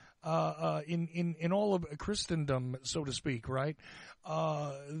 and in all of Christendom, so to speak, right?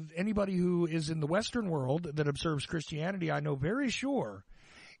 Anybody who is in the Western world that observes Christianity, I know very sure,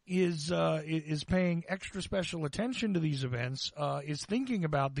 is paying extra special attention to these events, is thinking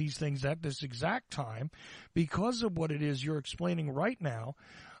about these things at this exact time because of what it is you're explaining right now.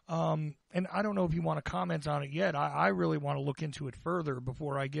 And I don't know if you want to comment on it yet. I really want to look into it further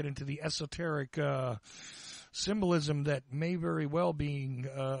before I get into the esoteric symbolism that may very well be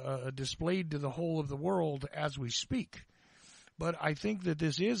displayed to the whole of the world as we speak. But I think that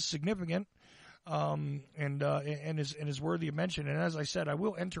this is significant. And is worthy of mention. And as I said, I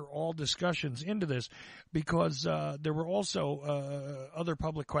will enter all discussions into this because there were also other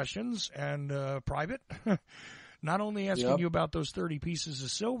public questions and private, not only asking you about those 30 pieces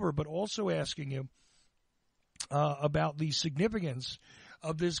of silver, but also asking you about the significance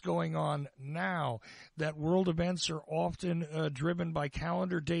of this going on now, that world events are often driven by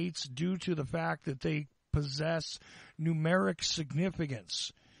calendar dates due to the fact that they possess numeric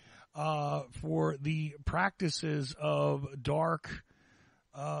significance. For the practices of dark,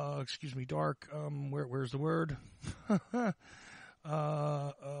 where's the word?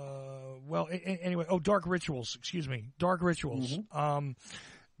 Dark rituals, dark rituals.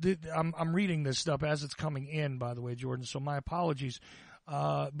 Mm-hmm. I'm reading this stuff as it's coming in, by the way, Jordan, so my apologies.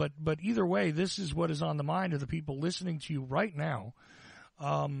 But either way, this is what is on the mind of the people listening to you right now.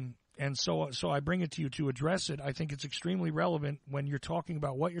 And so I bring it to you to address it. I think it's extremely relevant when you're talking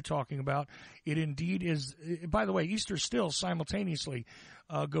about what you're talking about. It indeed is. By the way, Easter still simultaneously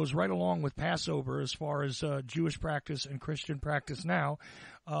goes right along with Passover as far as Jewish practice and Christian practice now.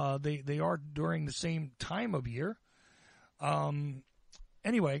 They are during the same time of year.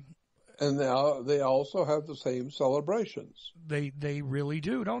 Anyway. And now they also have the same celebrations. They really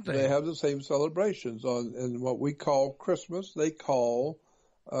do, don't they? They have the same celebrations in what we call Christmas. They call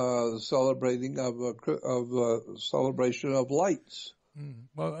celebrating of celebration of lights.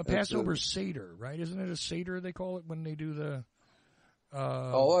 Well, a Passover Seder, right? Isn't it a Seder they call it when they do the?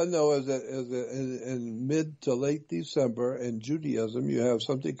 All I know is that in mid to late December in Judaism, you have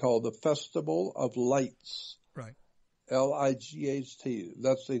something called the Festival of Lights. Right. Light.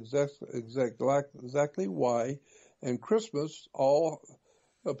 That's exactly why. And Christmas, all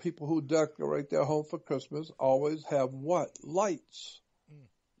the people who decorate their home for Christmas always have what? Lights.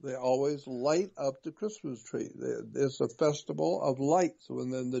 They always light up the Christmas tree. It's a festival of lights.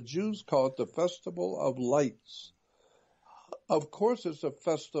 And then the Jews call it the Festival of Lights. Of course it's a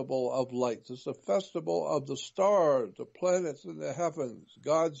festival of lights. It's a festival of the stars, the planets in the heavens,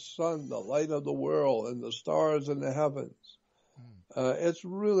 God's Son, the light of the world, and the stars in the heavens. It's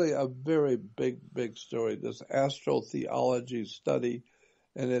really a very big story, this astrotheology study.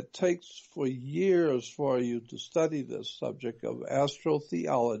 And it takes for years for you to study this subject of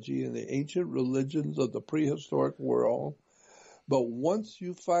astrotheology and the ancient religions of the prehistoric world. But once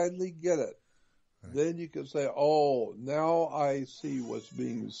you finally get it, then you can say, oh, now I see what's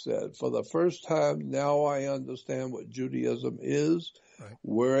being said. For the first time, now I understand what Judaism is,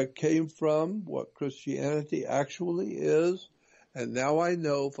 where it came from, what Christianity actually is. And now I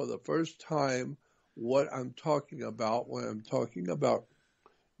know for the first time what I'm talking about when I'm talking about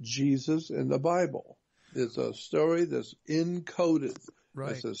Jesus in the Bible. It's a story that's encoded.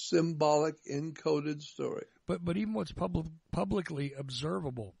 Right. It's a symbolic encoded story. But even what's publicly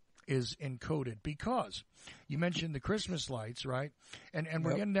observable is encoded, because you mentioned the Christmas lights, right? And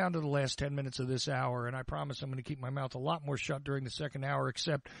we're getting down to the last 10 minutes of this hour, and I promise I'm going to keep my mouth a lot more shut during the second hour,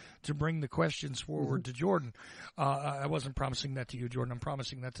 except to bring the questions forward to Jordan. I wasn't promising that to you, Jordan. I'm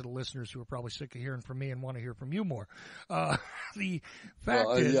promising that to the listeners who are probably sick of hearing from me and want to hear from you more. The fact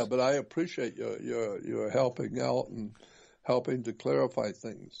is... Yeah, but I appreciate your helping out and helping to clarify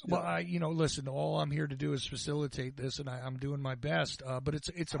things. Well, listen, all I'm here to do is facilitate this, and I'm doing my best. But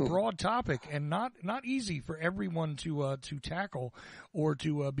it's a broad topic and not easy for everyone to tackle or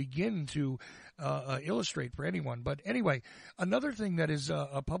to begin to illustrate for anyone. But anyway, another thing that is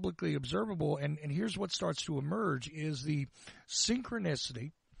publicly observable, and here's what starts to emerge, is the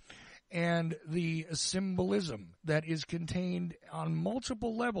synchronicity and the symbolism that is contained on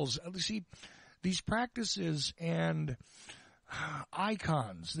multiple levels. See, these practices and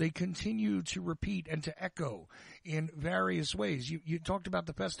icons, they continue to repeat and to echo in various ways. You talked about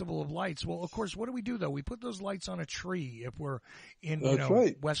the Festival of Lights. Well, of course, what do we do, though? We put those lights on a tree if we're in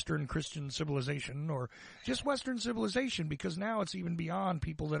Western Christian civilization, or just Western civilization, because now it's even beyond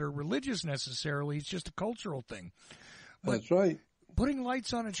people that are religious necessarily. It's just a cultural thing. That's right. Putting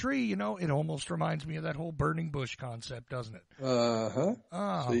lights on a tree, it almost reminds me of that whole burning bush concept, doesn't it?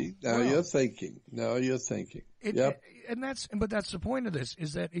 See, you're thinking. Now you're thinking. Yep. But that's the point of this,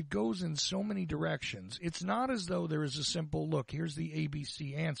 is that it goes in so many directions. It's not as though there is a simple, look, here's the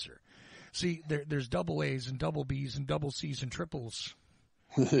ABC answer. See, there's double A's and double B's and double C's and triples.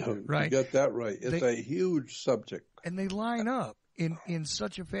 Right? You got that right. It's a huge subject. And they line up in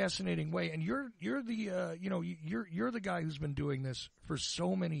such a fascinating way. And you're the you're the guy who's been doing this for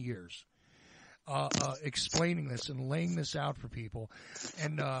so many years, explaining this and laying this out for people.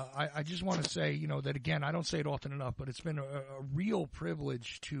 And I just want to say, that again, I don't say it often enough, but it's been a real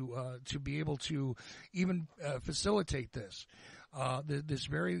privilege to be able to even facilitate this. This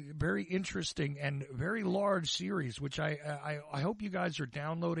very, very interesting and very large series, which I hope you guys are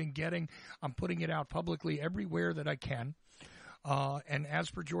downloading, getting. I'm putting it out publicly everywhere that I can. And as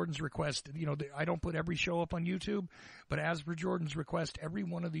per Jordan's request, I don't put every show up on YouTube, but as per Jordan's request, every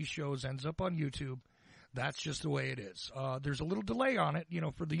one of these shows ends up on YouTube. That's just the way it is. There's a little delay on it,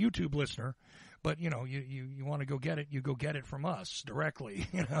 for the YouTube listener, but you want to go get it, you go get it from us directly.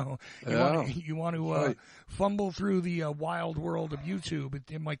 You want to right. fumble through the wild world of YouTube.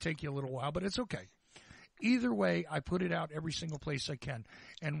 It might take you a little while, but it's okay. Either way, I put it out every single place I can.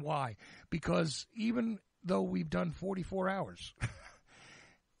 And why? Because even though we've done 44 hours,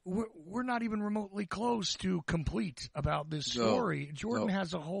 we're not even remotely close to complete about this story. No, Jordan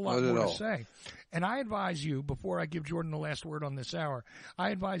has a whole lot more to say. And I advise you, before I give Jordan the last word on this hour, I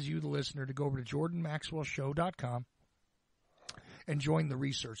advise you, the listener, to go over to jordanmaxwellshow.com and join the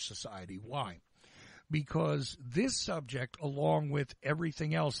Research Society. Why? Because this subject, along with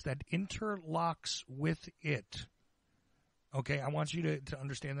everything else that interlocks with it, okay, I want you to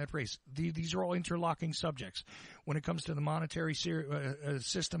understand that phrase. These are all interlocking subjects. When it comes to the monetary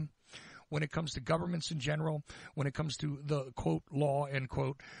system, when it comes to governments in general, when it comes to the, quote, law, end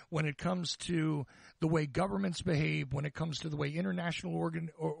quote, when it comes to the way governments behave, when it comes to the way international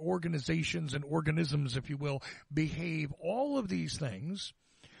organizations and organisms, if you will, behave, all of these things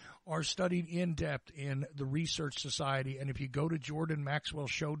are studied in depth in the Research Society. And if you go to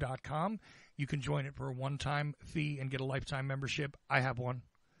jordanmaxwellshow.com, you can join it for a one-time fee and get a lifetime membership. I have one.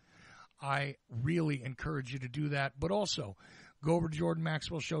 I really encourage you to do that. But also, go over to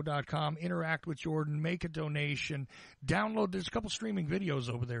jordanmaxwellshow.com, interact with Jordan, make a donation, download. There's a couple streaming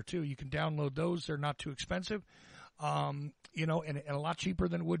videos over there, too. You can download those. They're not too expensive, and a lot cheaper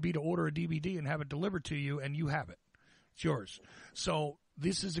than it would be to order a DVD and have it delivered to you, and you have it. It's yours. So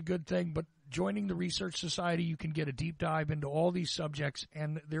this is a good thing, but joining the Research Society, you can get a deep dive into all these subjects,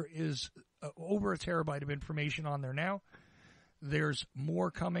 and there is over a terabyte of information on there now. There's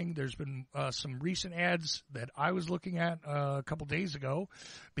more coming. There's been some recent ads that I was looking at a couple days ago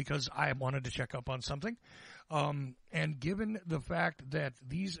because I wanted to check up on something. And given the fact that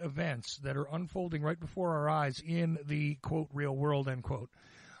these events that are unfolding right before our eyes in the, quote, real world, end quote,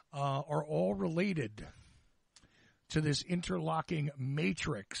 are all related to this interlocking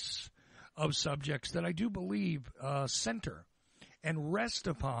matrix of subjects that I do believe center and rest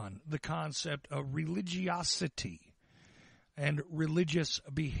upon the concept of religiosity and religious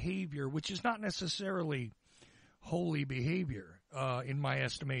behavior, which is not necessarily holy behavior, in my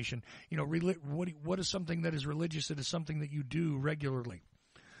estimation. What is something that is religious? It is something that you do regularly.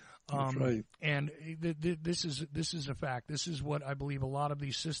 That's right. And this is a fact. This is what I believe a lot of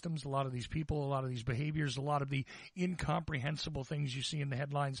these systems, a lot of these people, a lot of these behaviors, a lot of the incomprehensible things you see in the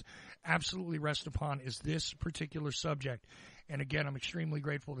headlines absolutely rest upon is this particular subject. And again, I'm extremely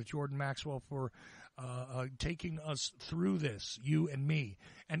grateful to Jordan Maxwell for taking us through this, you and me.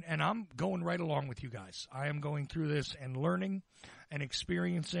 And I'm going right along with you guys. I am going through this and learning and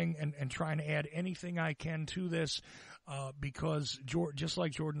experiencing and trying to add anything I can to this because just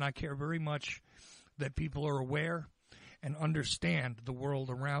like Jordan, I care very much that people are aware and understand the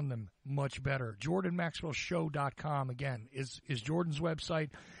world around them much better. JordanMaxwellShow.com, again, is Jordan's website,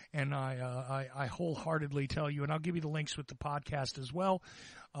 and I wholeheartedly tell you, and I'll give you the links with the podcast as well,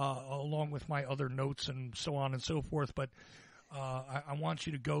 along with my other notes and so on and so forth, but I want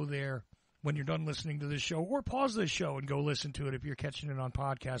you to go there when you're done listening to this show, or pause this show and go listen to it if you're catching it on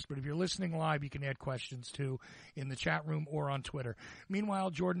podcast. But if you're listening live, you can add questions too in the chat room or on Twitter. Meanwhile,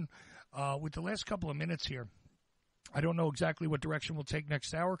 Jordan, with the last couple of minutes here, I don't know exactly what direction we'll take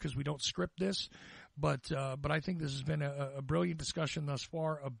next hour because we don't script this, but I think this has been a brilliant discussion thus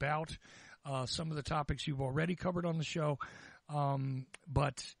far about some of the topics you've already covered on the show.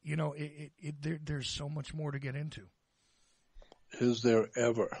 But there's so much more to get into. Is there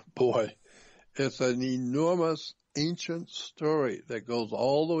ever? Boy, it's an enormous ancient story that goes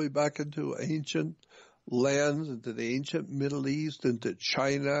all the way back into ancient lands, into the ancient Middle East, into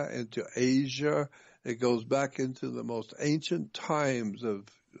China, into Asia. It goes back into the most ancient times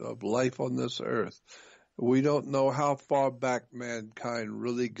of life on this earth. We don't know how far back mankind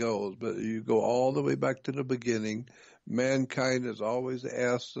really goes, but you go all the way back to the beginning. Mankind has always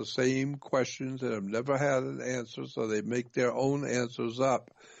asked the same questions and have never had an answer, so they make their own answers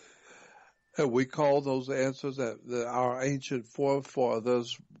up. And we call those answers that our ancient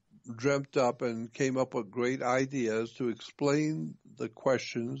forefathers dreamt up and came up with great ideas to explain the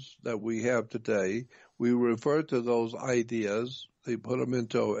questions that we have today. We refer to those ideas. They put them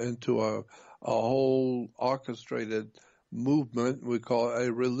into a whole orchestrated movement. We call it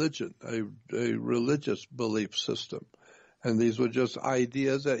a religion, a religious belief system. And these were just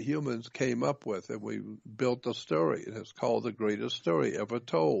ideas that humans came up with, and we built a story, and it's called the greatest story ever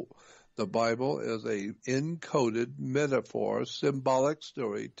told. The Bible is a encoded metaphor, symbolic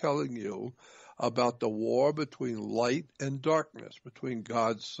story telling you about the war between light and darkness, between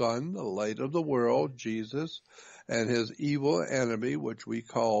God's Son, the light of the world, Jesus, and his evil enemy, which we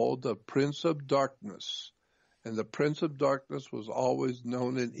call the Prince of Darkness. And the Prince of Darkness was always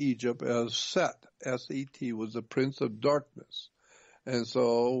known in Egypt as Set. S-E-T was the Prince of Darkness. And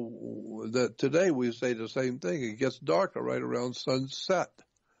so that today we say the same thing. It gets darker right around sunset.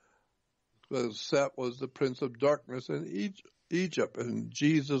 Because Set was the Prince of Darkness in Egypt, and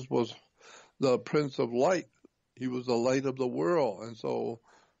Jesus was the Prince of Light. He was the light of the world. And so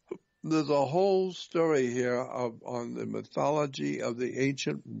there's a whole story here on the mythology of the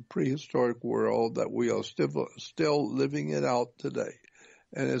ancient prehistoric world that we are still living it out today.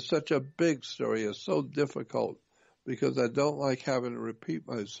 And it's such a big story. It's so difficult because I don't like having to repeat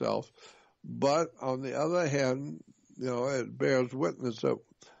myself. But on the other hand, it bears witness that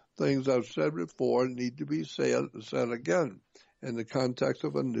things I've said before need to be said again in the context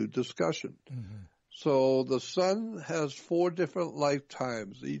of a new discussion. Mm-hmm. So the sun has 4 different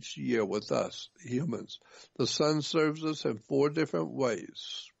lifetimes each year with us humans. The sun serves us in 4 different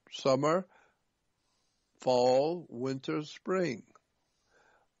ways: summer, fall, winter, spring.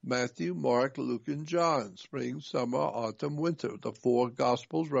 Matthew, Mark, Luke, and John: spring, summer, autumn, winter. The 4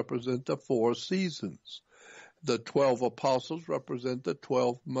 Gospels represent the 4 seasons. The 12 apostles represent the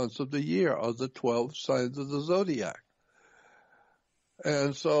 12 months of the year, or the 12 signs of the zodiac.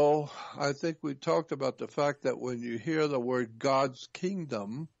 And so I think we talked about the fact that when you hear the word God's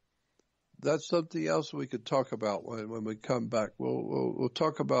kingdom, that's something else we could talk about when we come back. We'll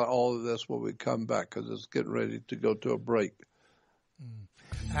talk about all of this when we come back, because it's getting ready to go to a break.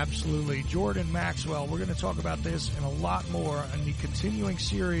 Absolutely. Jordan Maxwell, we're going to talk about this and a lot more in the continuing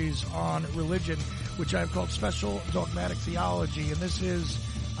series on religion, which I've called Special Dogmatic Theology. And this is,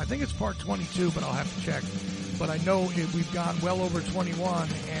 I think it's part 22, but I'll have to check. But I know we've gone well over 21,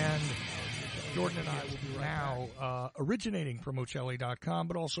 and Jordan and I will be now originating from Ocelli.com,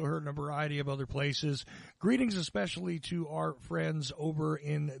 but also heard in a variety of other places. Greetings especially to our friends over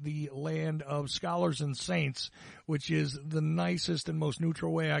in the land of scholars and saints, which is the nicest and most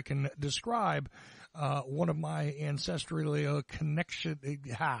neutral way I can describe one of my ancestrally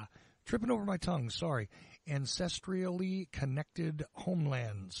tripping over my tongue, sorry. Ancestrally connected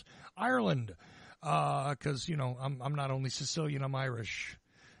homelands. Ireland, because, I'm not only Sicilian, I'm Irish.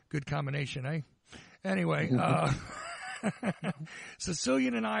 Good combination, eh? Anyway,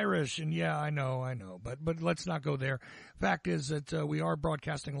 Sicilian and Irish, and yeah, I know, but let's not go there. Fact is that we are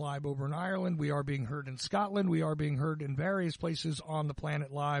broadcasting live over in Ireland. We are being heard in Scotland. We are being heard in various places on the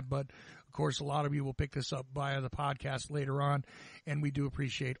planet live, but of course, a lot of you will pick this up via the podcast later on, and we do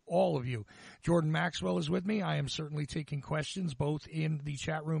appreciate all of you. Jordan Maxwell is with me. I am certainly taking questions both in the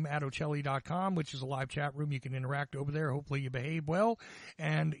chat room at Ocelli.com, which is a live chat room. You can interact over there. Hopefully you behave well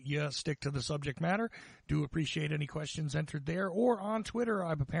and you stick to the subject matter. Do appreciate any questions entered there, or on Twitter.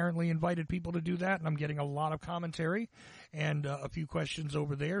 I've apparently invited people to do that, and I'm getting a lot of commentary and a few questions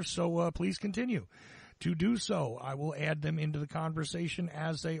over there, so please continue to do so. I will add them into the conversation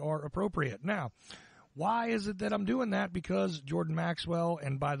as they are appropriate. Now, why is it that I'm doing that? Because Jordan Maxwell,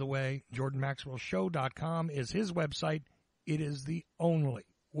 and by the way, JordanMaxwellShow.com is his website. It is the only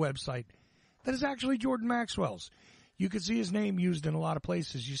website that is actually Jordan Maxwell's. You can see his name used in a lot of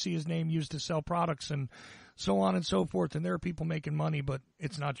places. You see his name used to sell products and so on and so forth, and there are people making money, but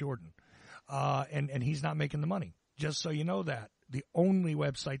it's not Jordan. And he's not making the money. Just so you know that. The only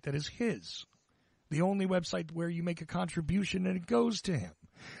website that is his. The only website where you make a contribution and it goes to him.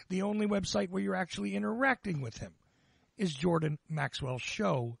 The only website where you're actually interacting with him is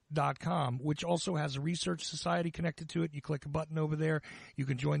JordanMaxwellShow.com, which also has a research society connected to it. You click a button over there. You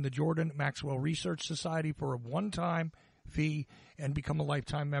can join the Jordan Maxwell Research Society for a one-time fee and become a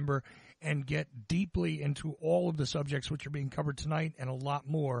lifetime member. and get deeply into all of the subjects which are being covered tonight and a lot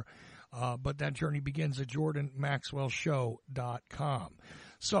more. But that journey begins at jordanmaxwellshow.com.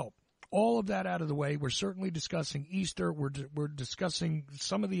 So, all of that out of the way, we're certainly discussing Easter. We're discussing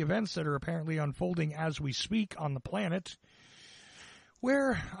some of the events that are apparently unfolding as we speak on the planet,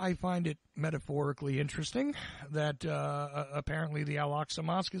 where I find it metaphorically interesting that apparently the Al-Aqsa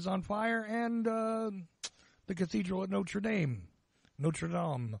Mosque is on fire and the cathedral at Notre Dame.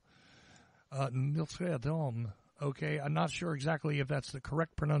 Okay, I'm not sure exactly if that's the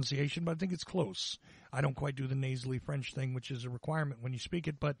correct pronunciation, but I think it's close. I don't quite do the nasally French thing, which is a requirement when you speak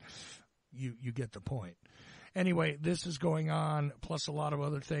it, but you get the point. Anyway, this is going on, plus a lot of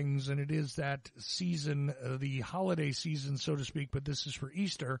other things, and it is that season, the holiday season, so to speak, but this is for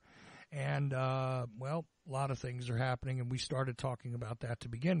Easter. And, well, a lot of things are happening, and we started talking about that to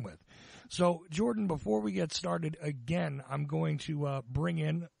begin with. So, Jordan, before we get started again, I'm going to bring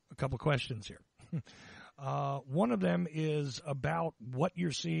in a couple of questions here. One of them is about what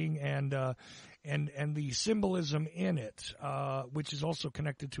you're seeing and the symbolism in it, which is also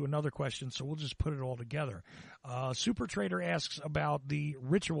connected to another question. So we'll just put it all together. Super Trader asks about the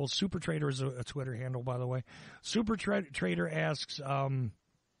rituals. Super Trader is a Twitter handle, by the way. Super Trader asks,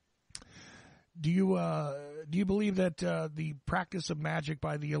 do you believe that the practice of magic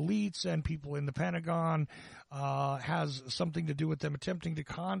by the elites and people in the Pentagon has something to do with them attempting to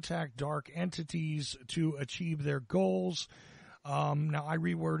contact dark entities to achieve their goals? Now, I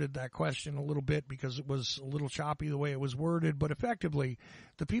reworded that question a little bit because it was a little choppy the way it was worded, but effectively,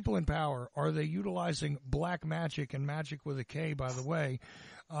 the people in power, are they utilizing black magic, and magic with a K, by the way,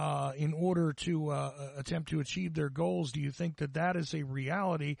 in order to attempt to achieve their goals? Do you think that that is a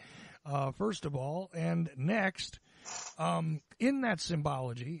reality, first of all? And next, in that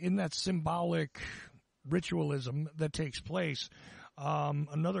symbology, in that symbolic ritualism that takes place,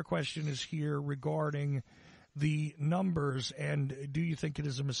 another question is here regarding the numbers, and do you think it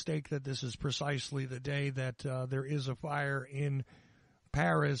is a mistake that this is precisely the day that there is a fire in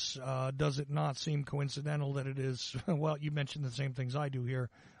Paris? Does it not seem coincidental that it is, well, you mentioned the same things I do here,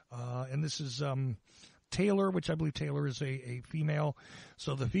 and this is Taylor, which I believe Taylor is a female.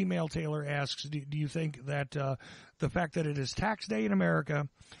 So the female Taylor asks, do you think that the fact that it is tax day in America,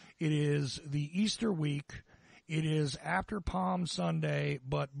 it is the Easter week, it is after Palm Sunday,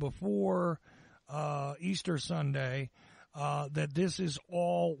 but before Easter Sunday, that this is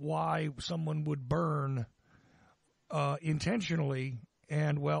all why someone would burn intentionally?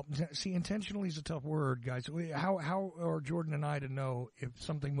 And, well, see, intentionally is a tough word, guys. How are Jordan and I to know if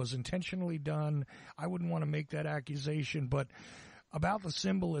something was intentionally done? I wouldn't want to make that accusation, but about the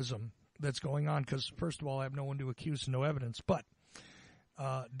symbolism that's going on, because, first of all, I have no one to accuse, no evidence, but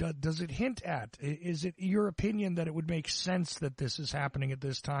does it hint at, is it your opinion that it would make sense that this is happening at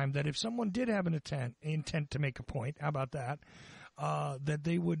this time, that if someone did have an intent to make a point, how about that, that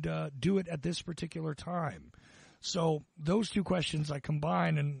they would do it at this particular time? So those two questions I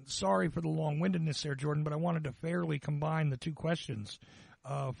combine, and sorry for the long-windedness there, Jordan, but I wanted to fairly combine the two questions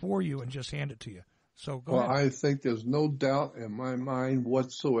for you and just hand it to you. So go ahead. I think there's no doubt in my mind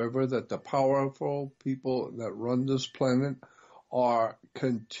whatsoever that the powerful people that run this planet are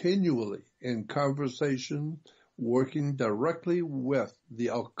continually in conversation, working directly with the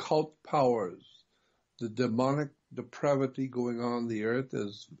occult powers. The demonic depravity going on the earth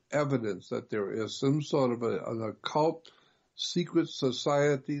is evidence that there is some sort of an occult secret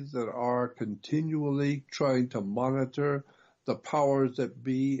societies that are continually trying to monitor the powers that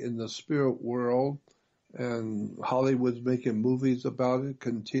be in the spirit world, and Hollywood's making movies about it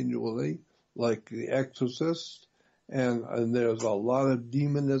continually, like The Exorcist. And there's a lot of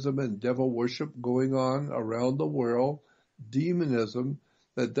demonism and devil worship going on around the world, demonism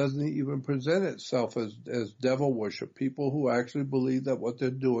that doesn't even present itself as devil worship. People who actually believe that what they're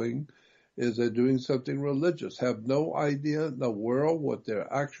doing is they're doing something religious, have no idea in the world what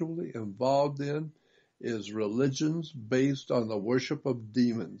they're actually involved in is religions based on the worship of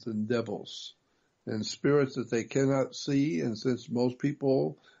demons and devils and spirits that they cannot see. And since most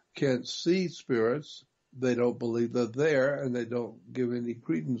people can't see spirits, they don't believe they're there, and they don't give any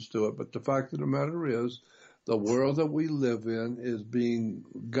credence to it. But the fact of the matter is, the world that we live in is being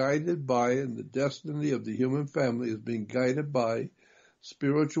guided by, and the destiny of the human family is being guided by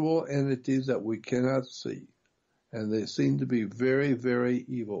spiritual entities that we cannot see. And they seem to be very, very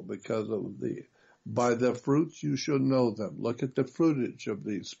evil because of by the fruits you should know them. Look at the fruitage of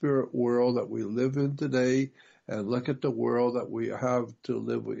the spirit world that we live in today, and look at the world that we have to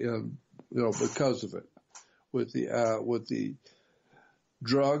live in, because of it. With the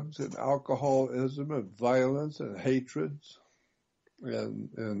drugs and alcoholism and violence and hatreds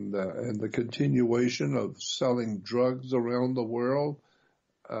and the continuation of selling drugs around the world.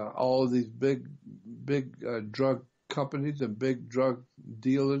 All of these big drug companies and big drug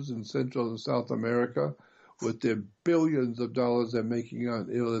dealers in Central and South America, with their billions of dollars they're making on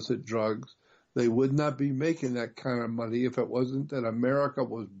illicit drugs, they would not be making that kind of money if it wasn't that America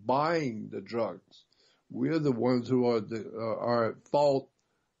was buying the drugs. We're the ones who are at fault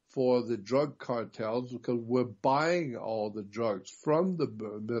for the drug cartels because we're buying all the drugs from the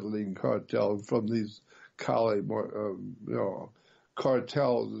Medellin cartel, from these Cali,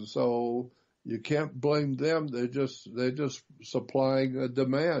 cartels, and so you can't blame them. They're just supplying a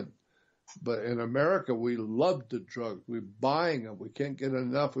demand. But in America, we love the drugs. We're buying them. We can't get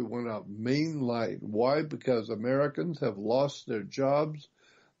enough. We want to mainline. Why? Because Americans have lost their jobs.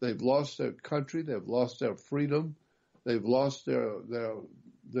 They've lost their country. They've lost their freedom. They've lost their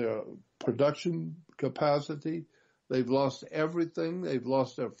production capacity. They've lost everything. They've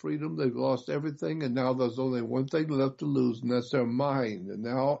lost their freedom. They've lost everything. And now there's only one thing left to lose, and that's their mind. And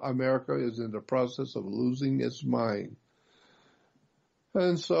now America is in the process of losing its mind.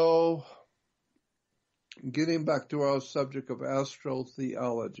 And so, getting back to our subject of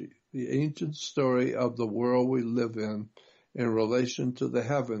astrotheology, the ancient story of the world we live in relation to the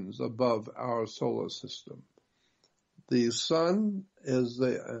heavens above our solar system. The sun is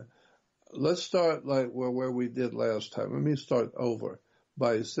let's start like where we did last time. Let me start over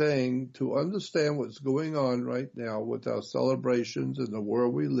by saying, to understand what's going on right now with our celebrations in the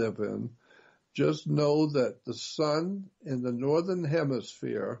world we live in, just know that the sun in the northern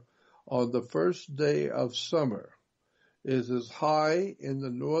hemisphere on the first day of summer is as high in the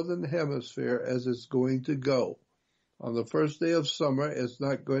northern hemisphere as it's going to go. On the first day of summer, it's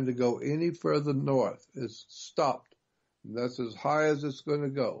not going to go any further north. It's stopped. And that's as high as it's going to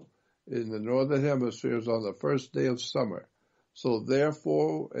go in the northern hemispheres on the first day of summer. So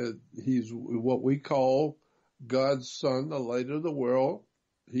therefore, he's what we call God's son, the light of the world.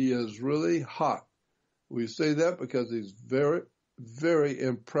 He is really hot. We say that because he's very, very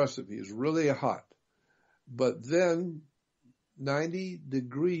impressive. He's really hot. But then 90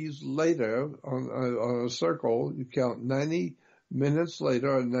 degrees later on a circle, you count 90 minutes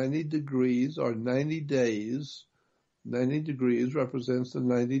later, or 90 degrees, or 90 days. 90 degrees represents the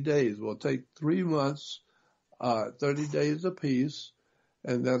 90 days. We'll take 3 months, 30 days apiece,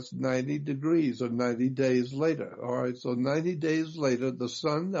 and that's 90 degrees, or 90 days later. All right, so 90 days later, the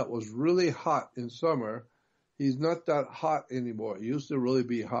sun that was really hot in summer, he's not that hot anymore. He used to really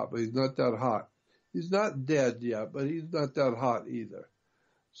be hot, but he's not that hot. He's not dead yet, but he's not that hot either.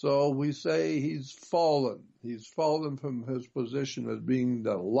 So we say he's fallen. He's fallen from his position as being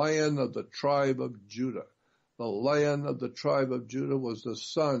the Lion of the tribe of Judah. The Lion of the tribe of Judah was the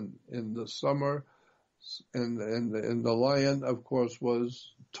sun in the summer, and the lion, of course,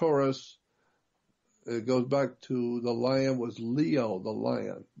 was Taurus. It goes back to the lion was Leo, the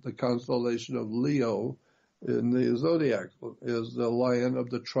lion. The constellation of Leo in the zodiac is the Lion of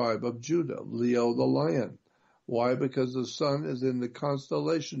the tribe of Judah, Leo the lion. Why? Because the sun is in the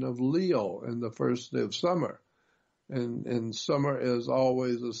constellation of Leo in the first day of summer. And summer is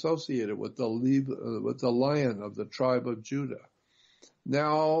always associated with the lion of the tribe of Judah.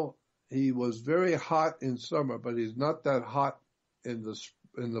 Now, he was very hot in summer, but he's not that hot in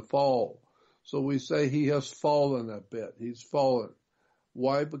the fall. So we say he has fallen a bit. He's fallen.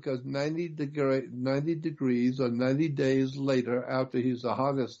 Why? Because 90 degrees or 90 days later, after he's the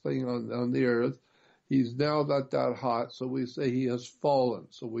hottest thing on the earth, he's now not that hot. So we say he has fallen.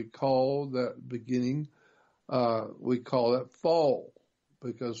 So we call that beginning, we call it fall,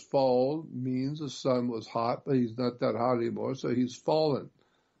 because fall means the sun was hot, but he's not that hot anymore. So he's fallen.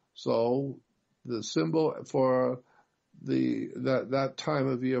 So the symbol for that time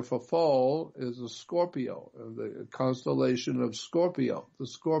of year for fall is a Scorpio, the constellation of Scorpio, the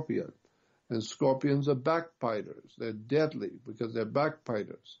scorpion. And scorpions are backbiters. They're deadly because they're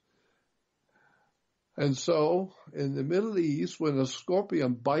backbiters. And so in the Middle East, when a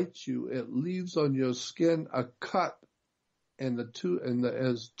scorpion bites you, it leaves on your skin a cut, and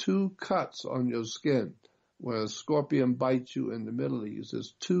there's 2 cuts on your skin. When a scorpion bites you in the Middle East,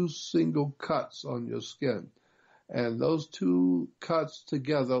 there's 2 single cuts on your skin. And those 2 cuts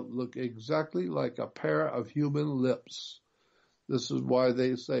together look exactly like a pair of human lips. This is why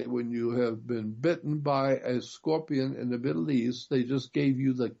they say when you have been bitten by a scorpion in the Middle East, they just gave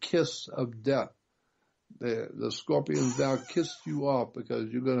you the kiss of death. The scorpions now kissed you off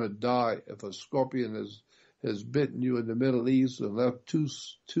because you're going to die if a scorpion has bitten you in the Middle East and left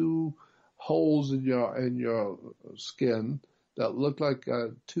two holes in your skin that look like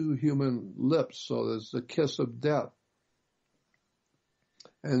 2 human lips. So there's the kiss of death.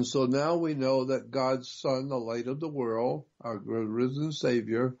 And so now we know that God's Son, the light of the world, our risen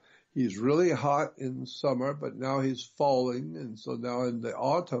Savior, he's really hot in summer, but now he's falling. And so now in the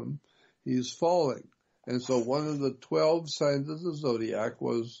autumn, he's falling. And so one of the 12 signs of the zodiac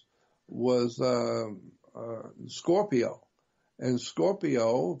was Scorpio. And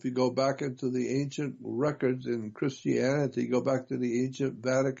Scorpio, if you go back into the ancient records in Christianity, go back to the ancient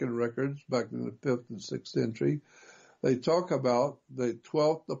Vatican records back in the 5th and 6th century, they talk about the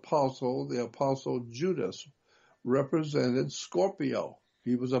 12th apostle, the apostle Judas, represented Scorpio.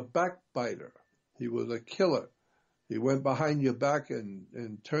 He was a backbiter. He was a killer. He went behind your back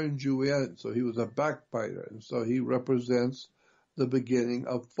and turned you in. So he was a backbiter. And so he represents the beginning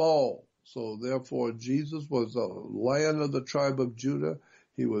of fall. So therefore, Jesus was a lion of the tribe of Judah.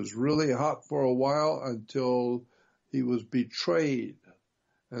 He was really hot for a while until he was betrayed.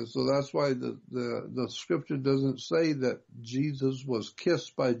 And so that's why the scripture doesn't say that Jesus was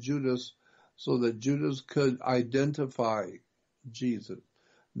kissed by Judas so that Judas could identify Jesus.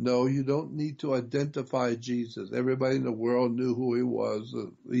 No, you don't need to identify Jesus. Everybody in the world knew who he was.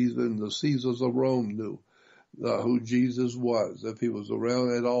 Even the Caesars of Rome knew who Jesus was. If he was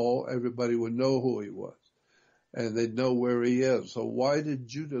around at all, everybody would know who he was. And they'd know where he is. So why did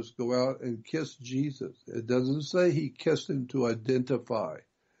Judas go out and kiss Jesus? It doesn't say he kissed him to identify.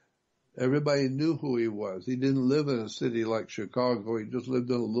 Everybody knew who he was. He didn't live in a city like Chicago. He just lived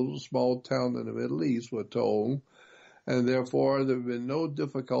in a little small town in the Middle East, we're told. And therefore, there had been no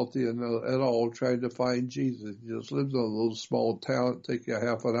difficulty at all trying to find Jesus. He just lived in a little small town. It'd take you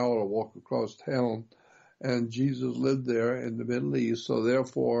half an hour to walk across town. And Jesus lived there in the Middle East. So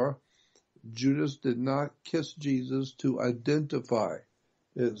therefore, Judas did not kiss Jesus to identify.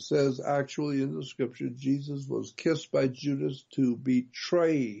 It says actually in the scripture, Jesus was kissed by Judas to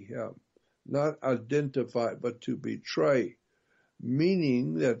betray him. Not identify, but to betray.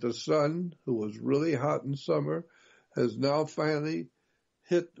 Meaning that the sun, who was really hot in summer, has now finally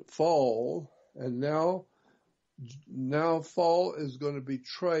hit fall, and now fall is going to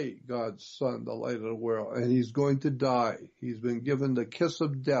betray God's Son, the light of the world, and he's going to die. He's been given the kiss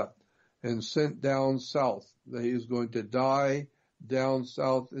of death and sent down south. That he is going to die down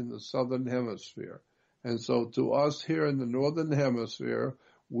south in the southern hemisphere. And so to us here in the northern hemisphere,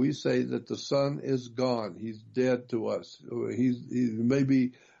 we say that the sun is gone. He's dead to us. He may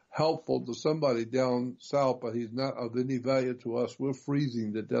be helpful to somebody down south, but he's not of any value to us. We're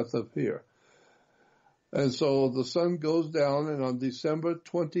freezing to death up here. And so the sun goes down, and on December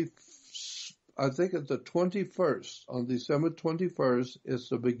 21st, on December 21st, it's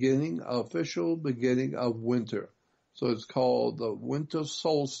the official beginning of winter. So it's called the winter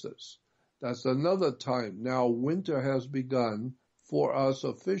solstice. That's another time. Now winter has begun for us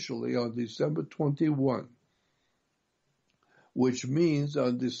officially on December 21, which means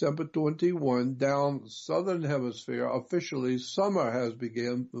on December 21, down southern hemisphere, officially summer has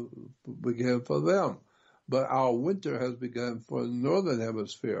began for them. But our winter has begun for the northern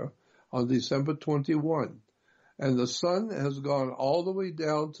hemisphere on December 21. And the sun has gone all the way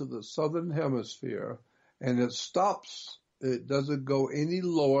down to the southern hemisphere, and it stops. It doesn't go any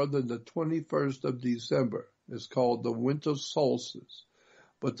lower than the 21st of December. It's called the winter solstice.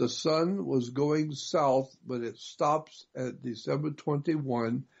 But the sun was going south, but it stops at December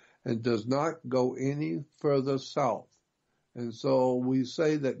 21 and does not go any further south. And so we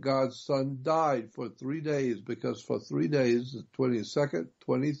say that God's Son died for 3 days, because for 3 days, the 22nd,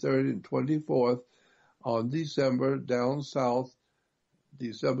 23rd, and 24th, on December, down south,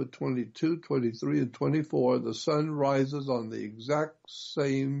 December 22, 23, and 24, the sun rises on the exact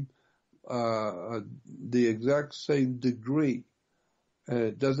same degree. And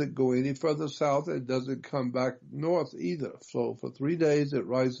it doesn't go any further south. It doesn't come back north either. So for 3 days, it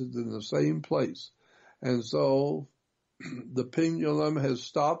rises in the same place. And so the pendulum has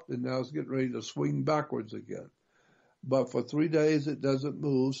stopped, and now it's getting ready to swing backwards again. But for 3 days, it doesn't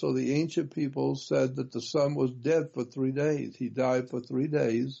move. So the ancient people said that the sun was dead for 3 days. He died for 3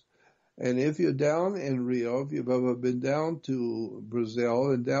 days. And if you're down in Rio, if you've ever been down to Brazil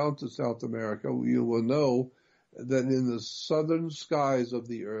and down to South America, you will know that in the southern skies of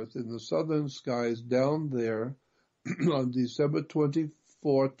the earth, in the southern skies down there, on December 24th,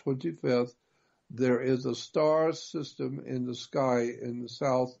 25th, there is a star system in the sky in the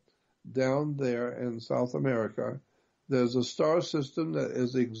south, down there in South America. There's a star system that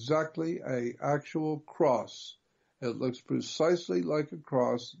is exactly an actual cross. It looks precisely like a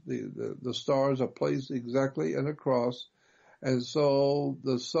cross. The stars are placed exactly in a cross. And so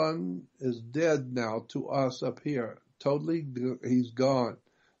the sun is dead now to us up here. Totally, he's gone.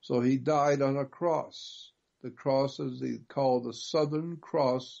 So he died on a cross. The cross is called the Southern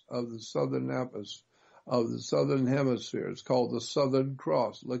Cross of the Southern Hemisphere. It's called the Southern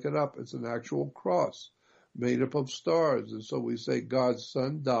Cross. Look it up. It's an actual cross made up of stars. And so we say God's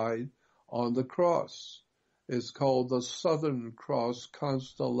Son died on the cross. It's called the Southern Cross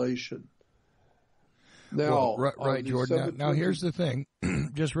constellation. Now, well, right, Jordan. Now, here's the thing.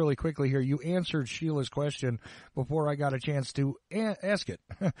 Just really quickly here, you answered Sheila's question before I got a chance to ask it,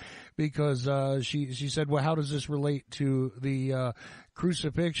 because she said, "Well, how does this relate to the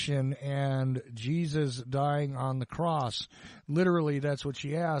crucifixion and Jesus dying on the cross?" Literally, that's what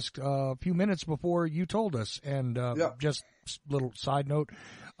she asked a few minutes before you told us. And just a little side note,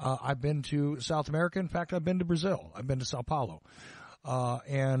 I've been to South America. In fact, I've been to Brazil. I've been to Sao Paulo.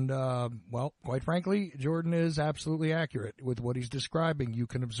 Well, quite frankly, Jordan is absolutely accurate with what he's describing. You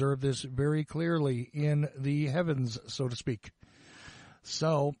can observe this very clearly in the heavens, so to speak.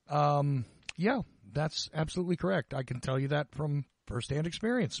 So, that's absolutely correct. I can tell you that from firsthand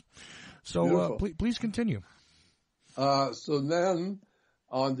experience. So, please continue. So then,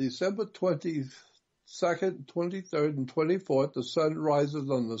 on December 22nd, 23rd, and 24th, the sun rises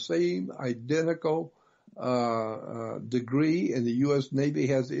on the same identical degree, and the U.S. Navy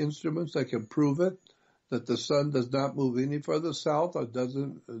has instruments that can prove it, that the sun does not move any further south or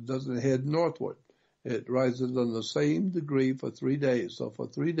doesn't head northward. It rises on the same degree for 3 days. So for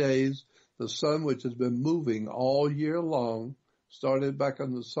 3 days, the sun, which has been moving all year long, started back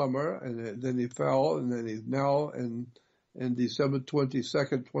in the summer, and then he fell, and then he's now in December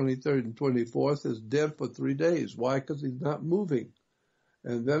 22nd, 23rd, and 24th is dead for 3 days. Why? Because he's not moving.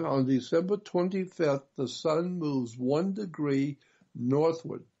 And then on December 25th, the sun moves 1 degree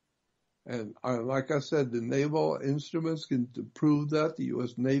northward. And like I said, the naval instruments can prove that. The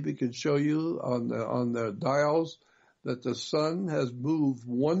U.S. Navy can show you on their dials that the sun has moved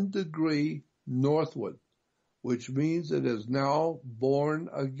 1 degree northward, which means it is now born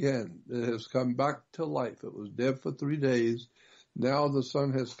again. It has come back to life. It was dead for 3 days. Now the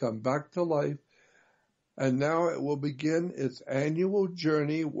sun has come back to life. And now it will begin its annual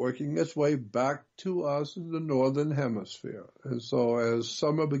journey, working its way back to us in the northern hemisphere. And so as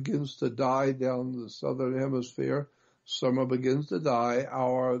summer begins to die down the southern hemisphere, summer begins to die,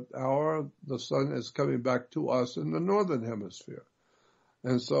 the sun is coming back to us in the northern hemisphere.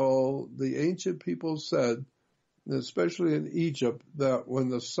 And so the ancient people said, especially in Egypt, that when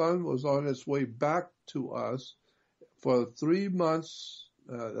the sun was on its way back to us for 3 months,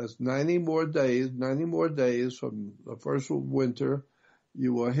 that's 90 more days from the first winter,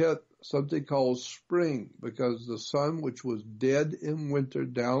 you will hit something called spring, because the sun, which was dead in winter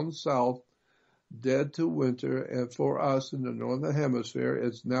down south, dead to winter, and for us in the northern hemisphere,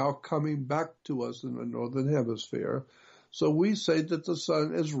 is now coming back to us in the northern hemisphere. So we say that the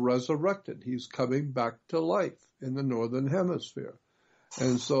sun is resurrected. He's coming back to life in the northern hemisphere.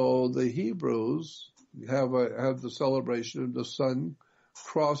 And so the Hebrews have the celebration of the sun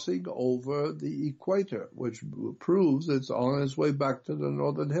crossing over the equator, which proves it's on its way back to the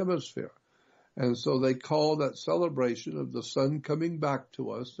northern hemisphere. And so they call that celebration of the sun coming back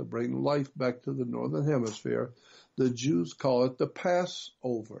to us to bring life back to the northern hemisphere. The Jews call it the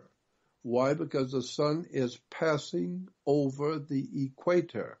Passover. Why? Because the sun is passing over the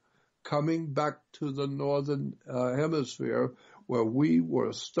equator, coming back to the northern hemisphere, where we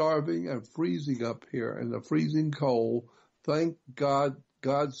were starving and freezing up here in the freezing cold. Thank God,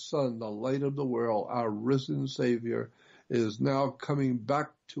 God's Son, the light of the world, our risen Savior, is now coming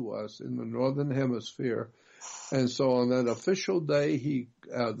back to us in the northern hemisphere. And so on that official day,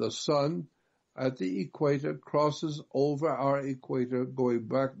 the sun at the equator crosses over our equator, going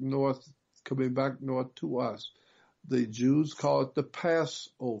back north, coming back north to us. The Jews call it the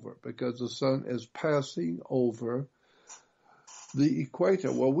Passover, because the sun is passing over the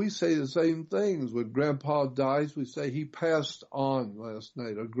equator. Well, we say the same things. When Grandpa dies, we say he passed on last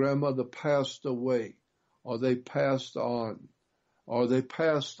night, or grandmother passed away, or they passed on, or they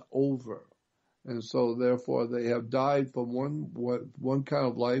passed over. And so therefore they have died from one kind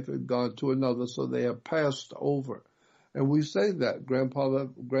of life and gone to another, so they have passed over. And we say that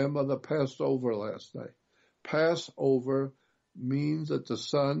grandmother passed over last night. Passover means that the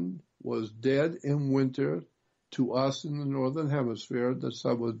sun was dead in winter to us in the northern hemisphere. The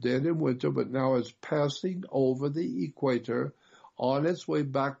sun was dead in winter, but now is passing over the equator on its way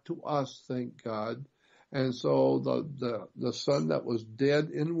back to us, thank God. And so the sun that was dead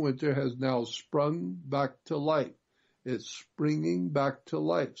in winter has now sprung back to life. It's springing back to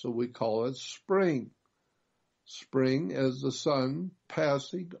life, so we call it spring. Spring is the sun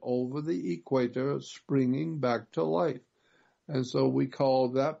passing over the equator, springing back to life. And so we call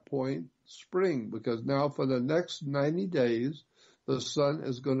that point spring, because now for the next 90 days, the sun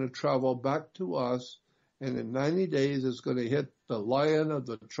is going to travel back to us, and in 90 days it's going to hit the Lion of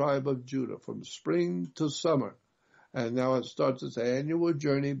the tribe of Judah from spring to summer. And now it starts its annual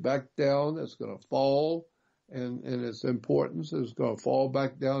journey back down. It's going to fall, and its importance is going to fall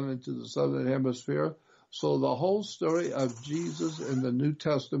back down into the southern hemisphere. So the whole story of Jesus in the New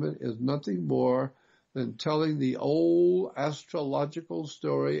Testament is nothing more than telling the old astrological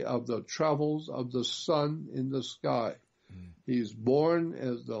story of the travels of the sun in the sky. He's born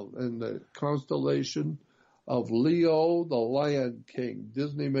in the constellation of Leo, the Lion King.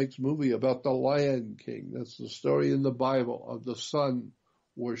 Disney makes a movie about the Lion King. That's the story in the Bible of the sun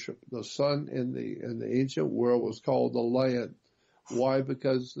worship. The sun in the ancient world was called the lion. Why?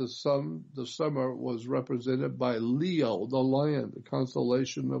 Because the summer was represented by Leo, the lion, the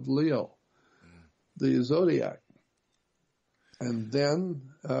constellation of Leo, the zodiac. And then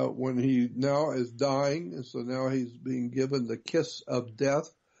when he now is dying, and so now he's being given the kiss of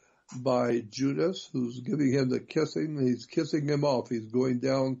death by Judas, who's giving him the kissing. He's kissing him off. He's going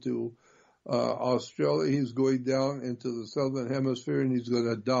down to Australia. He's going down into the southern hemisphere, and he's going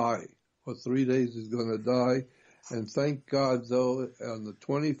to die. For 3 days he's going to die. And thank God, though, on the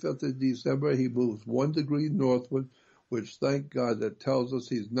 25th of December, he moves 1 degree northward, which thank God that tells us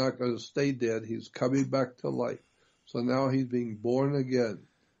he's not going to stay dead. He's coming back to life. So now he's being born again.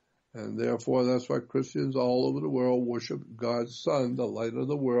 And therefore, that's why Christians all over the world worship God's Son, the light of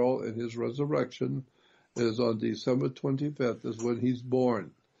the world, and his resurrection is on December 25th, is when he's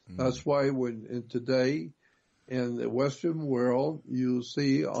born. Mm-hmm. That's why today in the Western world, you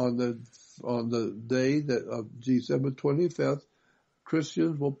see on the day of December 25th,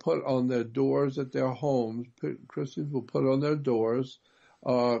 Christians will put on their doors at their homes, Christians will put on their doors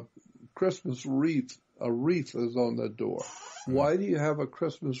Christmas wreath. A wreath is on the door. Why do you have a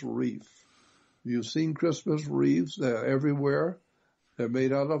Christmas wreath? You've seen Christmas wreaths. They're everywhere. They're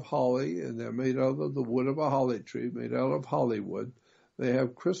made out of holly, and they're made out of the wood of a holly tree, made out of Hollywood. They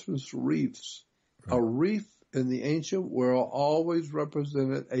have Christmas wreaths. Right. A wreath in the ancient world always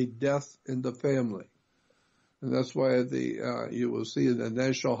represented a death in the family. And that's why you will see in the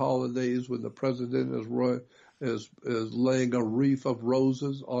national holidays when the president is laying a wreath of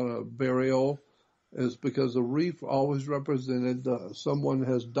roses on a burial, is because the wreath always represented someone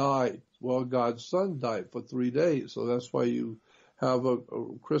has died. Well, God's Son died for 3 days, so that's why you have a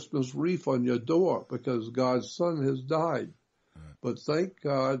Christmas wreath on your door, because God's Son has died. But thank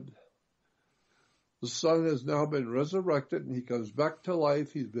God, the Son has now been resurrected, and he comes back to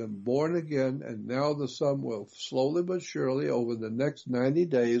life. He's been born again, and now the Son will slowly but surely, over the next 90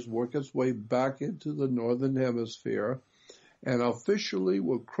 days, work its way back into the northern hemisphere, and officially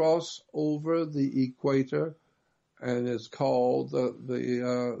will cross over the equator, and it's called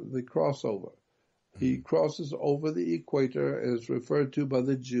the crossover. He crosses over the equator, and is referred to by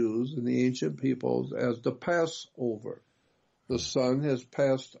the Jews and the ancient peoples as the Passover. The sun has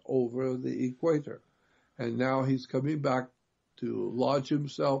passed over the equator, and now he's coming back to lodge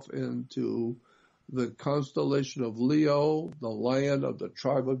himself into the constellation of Leo, the Lion of the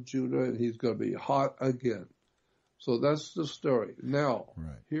tribe of Judah, and he's going to be hot again. So that's the story. Now,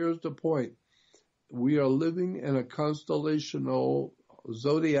 Here's the point. We are living in a constellational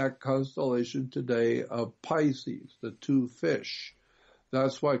zodiac constellation today of Pisces, the two fish.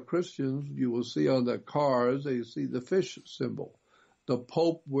 That's why Christians, you will see on their cars, they see the fish symbol. The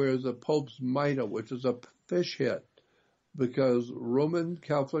Pope wears a Pope's mitre, which is a fish head, because Roman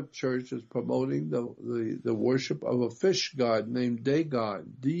Catholic Church is promoting the worship of a fish god named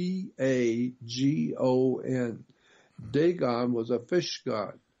Dagon, D-A-G-O-N. Dagon was a fish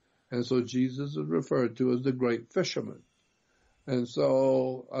god, and so Jesus is referred to as the great fisherman. And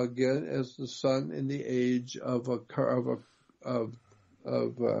so again, as the sun in the age of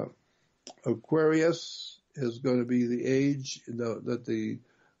Aquarius is going to be the age that the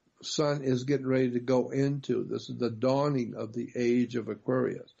sun is getting ready to go into. This is the dawning of the age of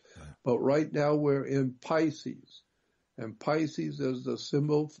Aquarius. But right now we're in Pisces, and Pisces is the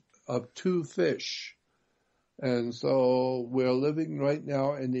symbol of two fish. And so we're living right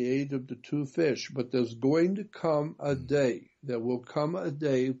now in the age of the two fish, but there's going to come a day, there will come a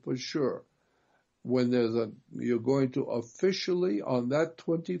day for sure, when you're going to officially, on that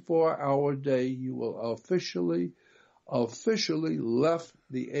 24-hour day, you will officially left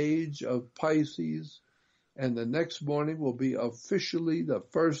the age of Pisces, and the next morning will be officially the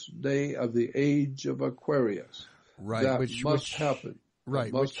first day of the age of Aquarius. Right, that must happen.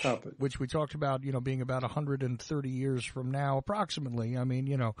 Right, which we talked about, being about 130 years from now, approximately. I mean,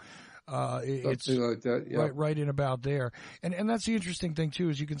 It's something like that, yeah. Right in about there. And that's the interesting thing, too,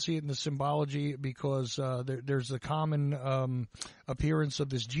 is you can see it in the symbology because there's a common appearance of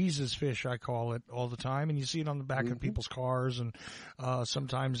this Jesus fish, I call it, all the time. And you see it on the back of people's cars and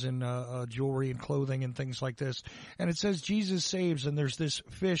sometimes in jewelry and clothing and things like this. And it says Jesus saves, and there's this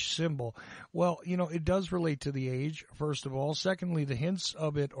fish symbol. Well, it does relate to the age, first of all. Secondly, the hints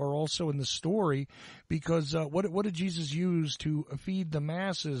of it are also in the story because what did Jesus use to feed the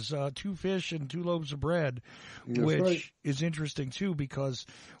masses? 2 fish and 2 loaves of bread, which is interesting, too, because,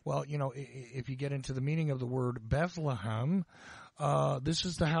 well, if you get into the meaning of the word Bethlehem, this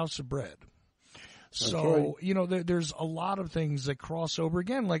is the house of bread. So, there's a lot of things that cross over.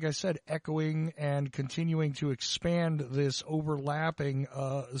 Again, like I said, echoing and continuing to expand this overlapping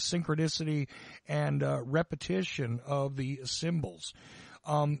synchronicity and repetition of the symbols.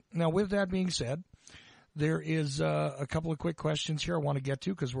 Now, with that being said, there is a couple of quick questions here I want to get to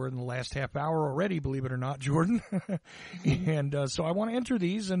because we're in the last half hour already, believe it or not, Jordan. And so I want to enter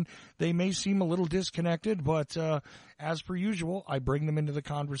these, and they may seem a little disconnected, but as per usual, I bring them into the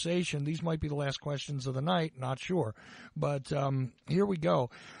conversation. These might be the last questions of the night, not sure. But here we go.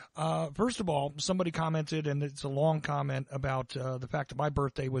 First of all, somebody commented, and it's a long comment, about the fact that my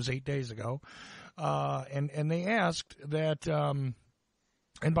birthday was 8 days ago. And they asked that...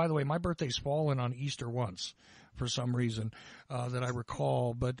 and by the way, my birthday's fallen on Easter once for some reason that I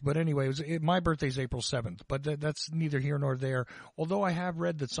recall. But anyway, my birthday's April 7th. But that's neither here nor there. Although I have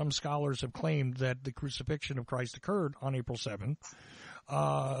read that some scholars have claimed that the crucifixion of Christ occurred on April 7th.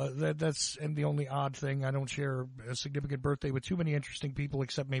 That's and the only odd thing. I don't share a significant birthday with too many interesting people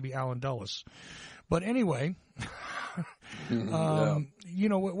except maybe Alan Dulles. But anyway,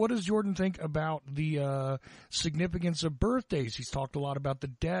 what does Jordan think about the significance of birthdays? He's talked a lot about the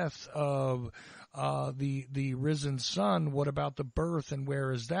death of the risen son. What about the birth, and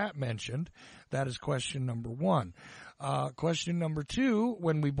where is that mentioned? That is question number 1. Question number 2,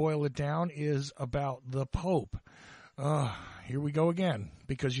 when we boil it down, is about the Pope. Here we go again,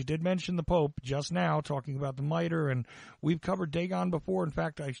 because you did mention the Pope just now, talking about the mitre, and we've covered Dagon before. In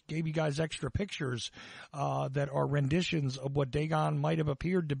fact, I gave you guys extra pictures that are renditions of what Dagon might have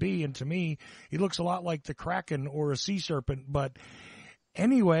appeared to be, and to me, he looks a lot like the Kraken or a sea serpent, but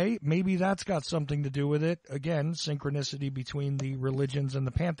anyway, maybe that's got something to do with it. Again, synchronicity between the religions and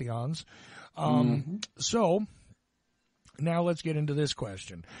the pantheons. So... now let's get into this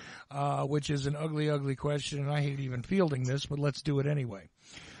question, which is an ugly, ugly question, and I hate even fielding this, but let's do it anyway.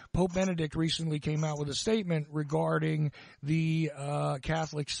 Pope Benedict recently came out with a statement regarding the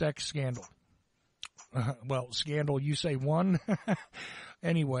Catholic sex scandal. Well, scandal, you say one?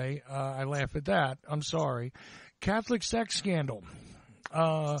 Anyway, I laugh at that. I'm sorry. Catholic sex scandal.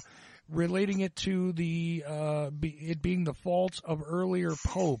 Relating it to it being the fault of earlier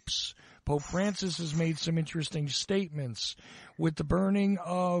popes. Pope Francis has made some interesting statements with the burning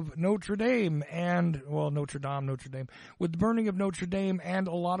of Notre Dame, with the burning of Notre Dame and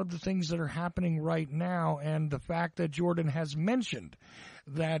a lot of the things that are happening right now, and the fact that Jordan has mentioned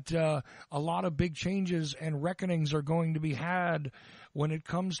that a lot of big changes and reckonings are going to be had when it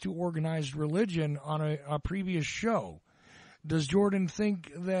comes to organized religion on a previous show. Does Jordan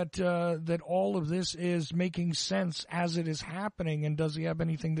think that that all of this is making sense as it is happening, and does he have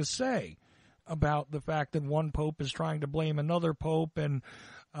anything to say about the fact that one pope is trying to blame another pope, and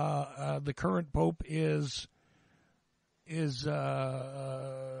the current pope is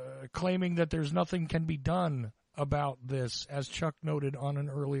claiming that there's nothing can be done about this, as Chuck noted on an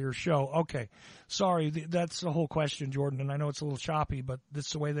earlier show? Okay, sorry, that's the whole question, Jordan, and I know it's a little choppy, but this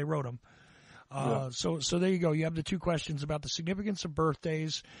is the way they wrote them. So there you go. You have the 2 questions about the significance of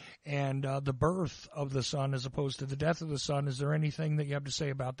birthdays and the birth of the Son as opposed to the death of the Son. Is there anything that you have to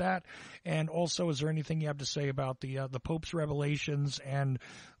say about that? And also, is there anything you have to say about the Pope's revelations and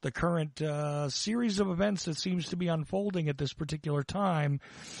the current series of events that seems to be unfolding at this particular time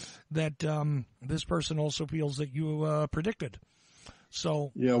that this person also feels that you predicted?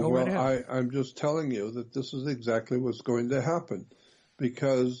 So yeah, well, I'm just telling you that this is exactly what's going to happen,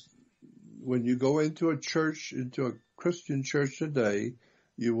 because when you go into a church, into a Christian church today,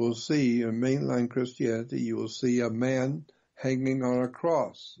 you will see, in mainline Christianity, you will see a man hanging on a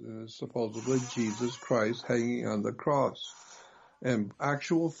cross, supposedly Jesus Christ hanging on the cross. And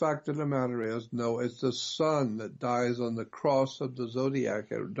actual fact of the matter is, no, it's the sun that dies on the cross of the zodiac.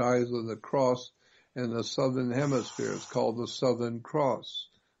 It dies on the cross in the southern hemisphere. It's called the Southern Cross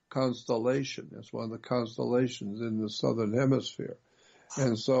constellation. It's one of the constellations in the southern hemisphere.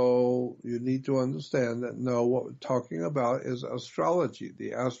 And so you need to understand that, no, what we're talking about is astrology,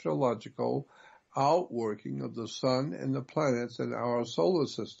 the astrological outworking of the sun and the planets in our solar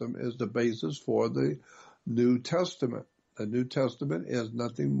system is the basis for the New Testament. The New Testament is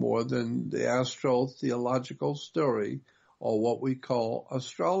nothing more than the astro-theological story, or what we call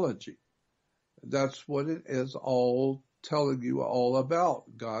astrology. That's what it is all telling you all about.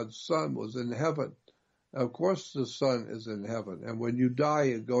 God's Son was in heaven. Of course the Son is in heaven. And when you die,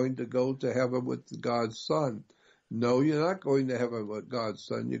 you're going to go to heaven with God's Son. No, you're not going to heaven with God's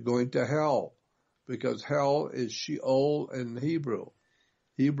Son. You're going to hell. Because hell is Sheol in Hebrew.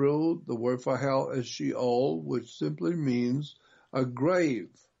 Hebrew, the word for hell is Sheol, which simply means a grave,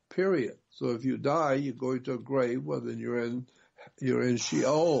 period. So if you die, you're going to a grave, well then you're in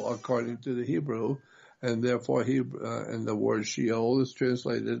Sheol according to the Hebrew, and therefore and the word Sheol is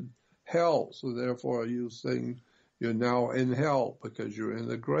translated hell. So therefore you saying you're now in hell because you're in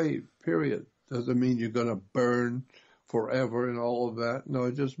the grave, period. Doesn't mean you're going to burn forever and all of that. No,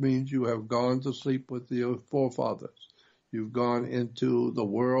 it just means you have gone to sleep with your forefathers. You've gone into the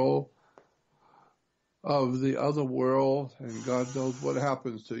world of the other world, and God knows what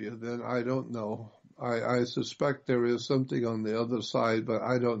happens to you. Then I don't know. I suspect there is something on the other side, but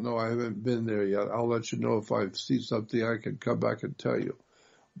I don't know. I haven't been there yet. I'll let you know if I see something. I can come back and tell you.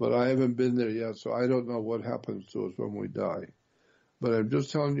 But I haven't been there yet, so I don't know what happens to us when we die. But I'm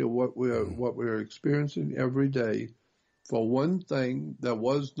just telling you what we're experiencing every day. For one thing, there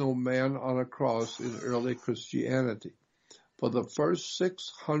was no man on a cross in early Christianity. For the first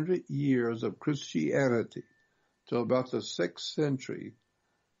 600 years of Christianity, till about the 6th century,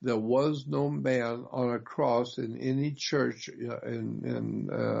 there was no man on a cross in any church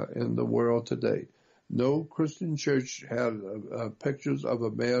in the world today. No Christian church had pictures of a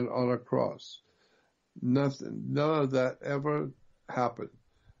man on a cross. Nothing, none of that ever happened.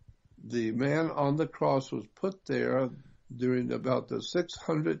 The man on the cross was put there during about the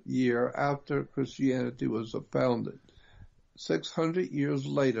 600th year after Christianity was founded. 600 years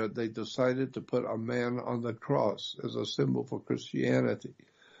later, they decided to put a man on the cross as a symbol for Christianity.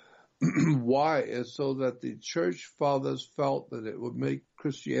 Why? It's so that the church fathers felt that it would make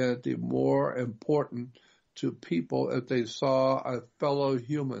Christianity more important to people if they saw a fellow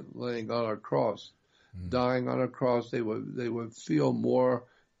human laying on a cross, dying on a cross. They would feel more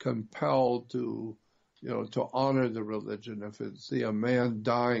compelled to honor the religion if they see a man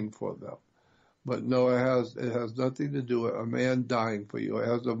dying for them. But no, it has nothing to do with a man dying for you.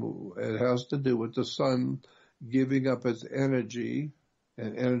 It has to do with the sun giving up its energy,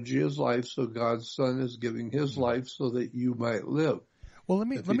 and energy is life. So God's Son is giving His life so that you might live. Well, let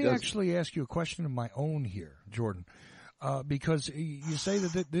me actually ask you a question of my own here, Jordan, because you say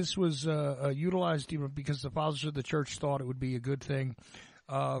that this was utilized even because the fathers of the church thought it would be a good thing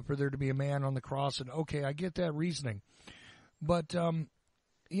for there to be a man on the cross, and okay, I get that reasoning, but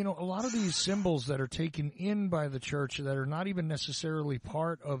a lot of these symbols that are taken in by the church that are not even necessarily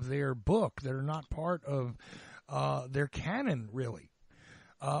part of their book, that are not part of their canon, really.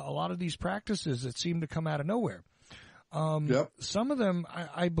 A lot of these practices that seem to come out of nowhere. Yep. Some of them,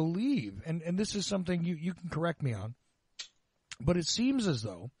 I believe, and this is something you can correct me on, but it seems as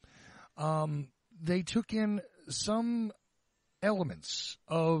though they took in some elements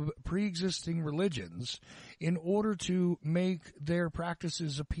of pre-existing religions in order to make their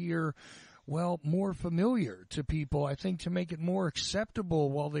practices appear, well, more familiar to people, I think, to make it more acceptable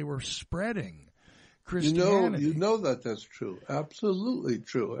while they were spreading Christianity. You know that's true. Absolutely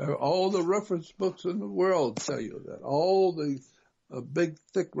true. All the reference books in the world tell you that. All the big,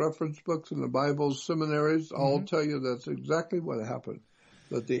 thick reference books in the Bible, seminaries, all tell you that's exactly what happened.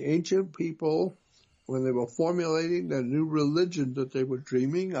 That the ancient people, when they were formulating their new religion that they were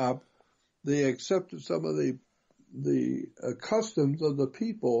dreaming up, they accepted some of the customs of the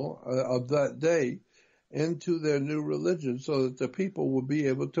people of that day into their new religion so that the people will be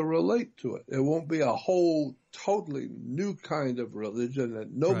able to relate to it. It won't be a whole totally new kind of religion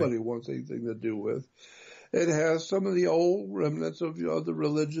that nobody wants anything to do with. It has some of the old remnants of the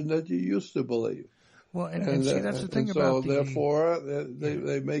religion that you used to believe. Well, and see, that's the thing about therefore,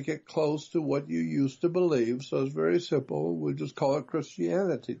 they make it close to what you used to believe. So it's very simple. We just call it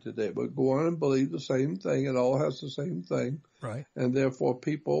Christianity today. But go on and believe the same thing. It all has the same thing. Right. And therefore,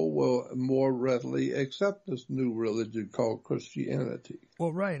 people will more readily accept this new religion called Christianity.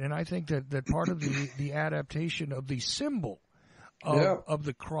 Well, right. And I think that part of the adaptation of the symbol of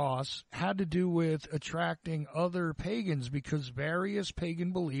the cross had to do with attracting other pagans, because various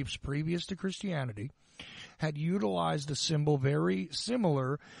pagan beliefs previous to Christianity had utilized a symbol very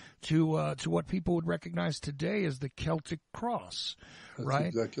similar to what people would recognize today as the Celtic cross, That's right?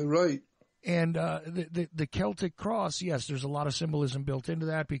 Exactly right. And the Celtic cross, yes, there's a lot of symbolism built into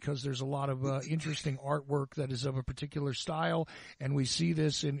that because there's a lot of interesting artwork that is of a particular style, and we see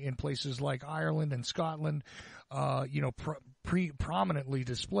this in places like Ireland and Scotland, prominently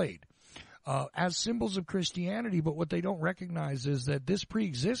displayed as symbols of Christianity. But what they don't recognize is that this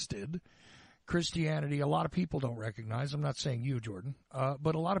pre-existed Christianity. A lot of people don't recognize. I'm not saying you, Jordan,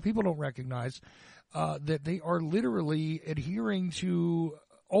 but a lot of people don't recognize that they are literally adhering to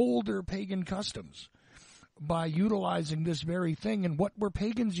older pagan customs by utilizing this very thing. And what were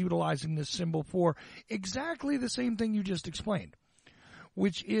pagans utilizing this symbol for? Exactly the same thing you just explained,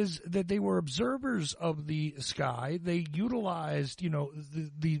 which is that they were observers of the sky. They utilized,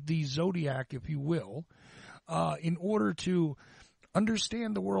 the zodiac, if you will, in order to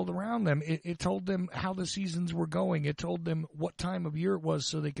understand the world around them. It told them how the seasons were going. It told them what time of year it was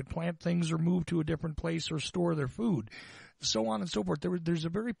so they could plant things or move to a different place or store their food, so on and so forth. There's a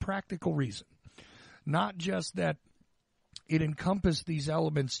very practical reason, not just that it encompassed these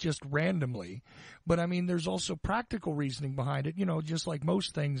elements just randomly, but I mean, there's also practical reasoning behind it. Just like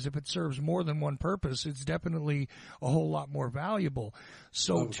most things, if it serves more than one purpose, it's definitely a whole lot more valuable.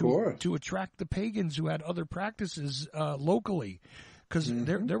 So to attract the pagans who had other practices locally, because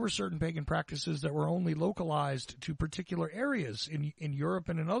there were certain pagan practices that were only localized to particular areas in Europe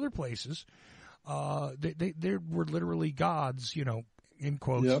and in other places. There were literally gods, in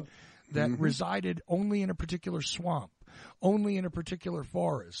quotes, that resided only in a particular swamp, only in a particular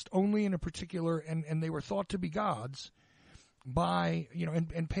forest, only in a particular, and they were thought to be gods by,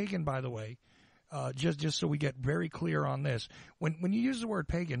 and pagan, by the way, just so we get very clear on this. When you use the word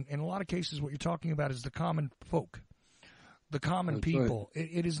pagan, in a lot of cases, what you're talking about is the common folk, the common That's people. right.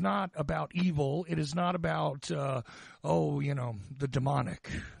 It is not about evil. It is not about, the demonic.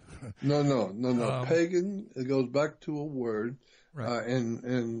 No. Pagan, it goes back to a word, Right.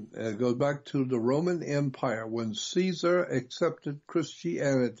 and it goes back to the Roman Empire. When Caesar accepted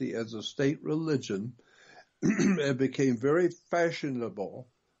Christianity as a state religion, it became very fashionable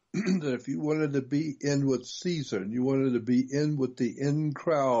that if you wanted to be in with Caesar and you wanted to be in with the in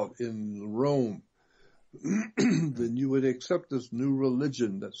crowd in Rome, then you would accept this new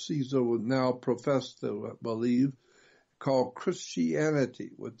religion that Caesar would now profess to believe, called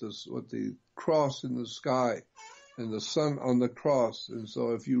Christianity, with the cross in the sky and the sun on the cross. And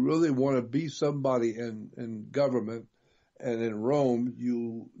so if you really want to be somebody in government and in Rome,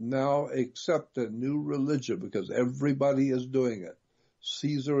 you now accept a new religion because everybody is doing it.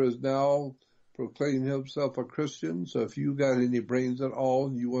 Caesar is now proclaiming himself a Christian. So if you got any brains at all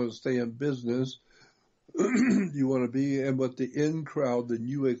and you want to stay in business, you want to be in with the in crowd, then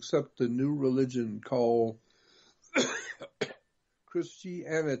you accept the new religion called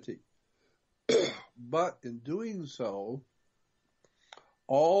Christianity. But in doing so,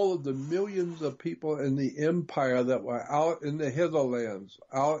 all of the millions of people in the empire that were out in the hitherlands,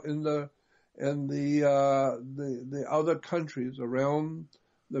 out in the other countries around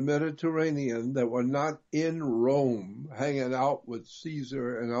the Mediterranean that were not in Rome, hanging out with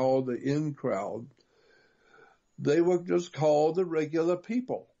Caesar and all the in crowd, they were just called the regular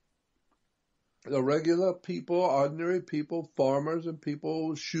people. The regular people, ordinary people, farmers and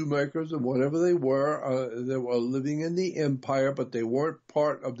people, shoemakers and whatever they were living in the empire, but they weren't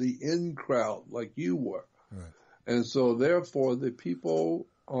part of the in crowd like you were. Right. And so therefore the people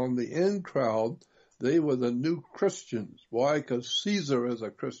on the in crowd, they were the new Christians. Why? Because Caesar is a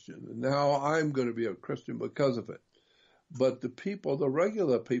Christian, and now I'm going to be a Christian because of it. But the people, the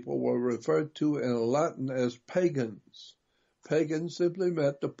regular people, were referred to in Latin as pagans. Pagans simply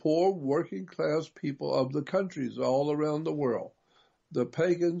meant the poor working class people of the countries all around the world. The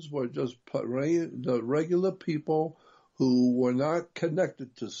pagans were just the regular people who were not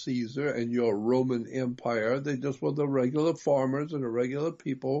connected to Caesar and your Roman Empire. They just were the regular farmers and the regular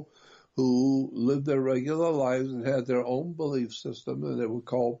people who lived their regular lives and had their own belief system, and they were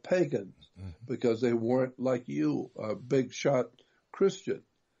called pagans because they weren't like you, a big shot Christian.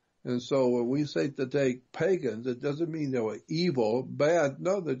 And so when we say today pagans, it doesn't mean they were evil, bad.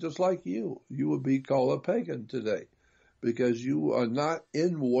 No, they're just like you. You would be called a pagan today because you are not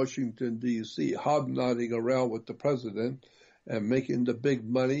in Washington, D.C., hobnobbing around with the president and making the big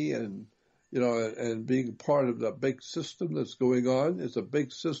money and, and being part of the big system that's going on. It's a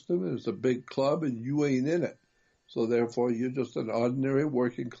big system and it's a big club and you ain't in it. So therefore you're just an ordinary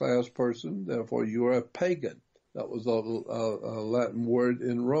working class person. Therefore you're a pagan. That was a Latin word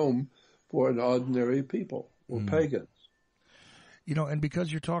in Rome for an ordinary people, or pagans. And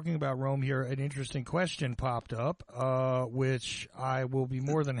because you're talking about Rome here, an interesting question popped up, which I will be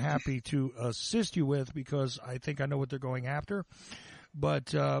more than happy to assist you with because I think I know what they're going after. But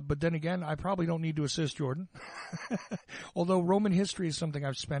then again, I probably don't need to assist Jordan. Although Roman history is something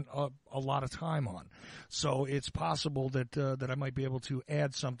I've spent a lot of time on. So it's possible that I might be able to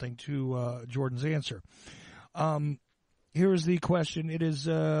add something to Jordan's answer. Here is the question. It is,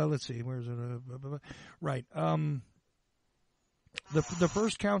 let's see, where is it? Right. The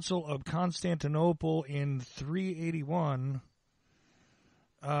First Council of Constantinople in 381,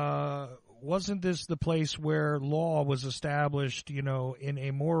 wasn't this the place where law was established, in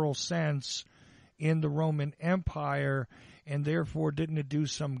a moral sense in the Roman Empire, and therefore didn't it do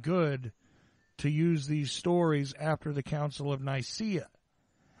some good to use these stories after the Council of Nicaea?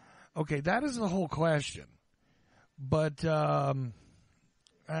 Okay, that is the whole question. But I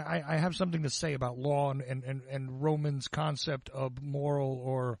have something to say about law and Romans' concept of moral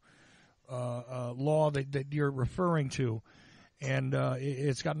or law that you're referring to. And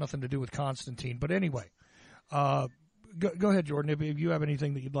it's got nothing to do with Constantine. But anyway, go ahead, Jordan, if you have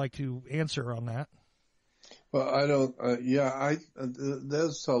anything that you'd like to answer on that. Well, I don't.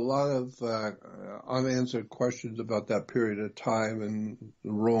 There's a lot of unanswered questions about that period of time in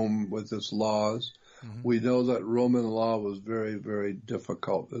Rome with its laws. Mm-hmm. We know that Roman law was very, very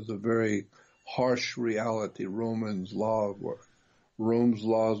difficult. There's a very harsh reality. Rome's laws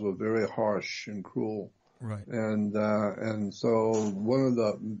were very harsh and cruel. Right. And so one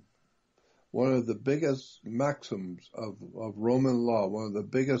of the biggest maxims of Roman law, one of the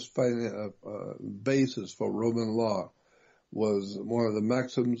biggest bases for Roman law, was one of the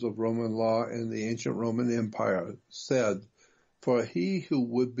maxims of Roman law in the ancient Roman Empire said, "For he who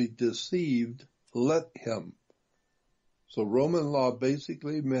would be deceived, let him." So Roman law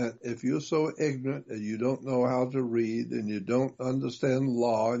basically meant if you're so ignorant that you don't know how to read and you don't understand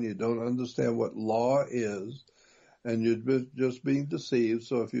law and you don't understand what law is, and you're just being deceived.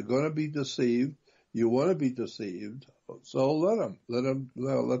 So if you're going to be deceived, you want to be deceived. So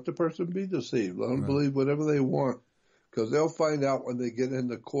let the person be deceived. Let them believe whatever they want, because they'll find out when they get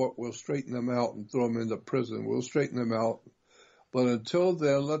into court. We'll straighten them out and throw them into prison. We'll straighten them out. But until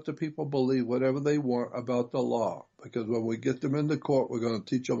then, let the people believe whatever they want about the law, because when we get them into court, we're going to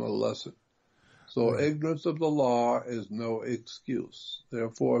teach them a lesson. So ignorance of the law is no excuse.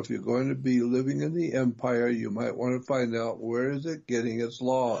 Therefore, if you're going to be living in the empire, you might want to find out where is it getting its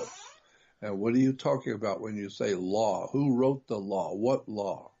laws. And what are you talking about when you say law? Who wrote the law? What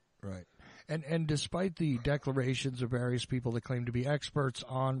law? Right. And despite the declarations of various people that claim to be experts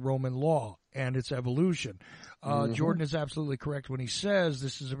on Roman law and its evolution, Jordan is absolutely correct when he says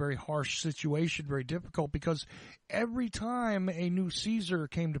this is a very harsh situation, very difficult, because every time a new Caesar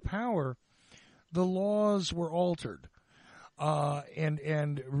came to power, the laws were altered,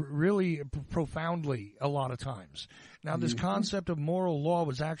 and really profoundly a lot of times. Now, this concept of moral law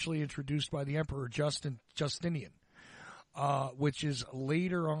was actually introduced by the Emperor Justinian. Which is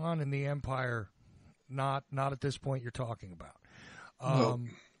later on in the empire, not at this point you're talking about.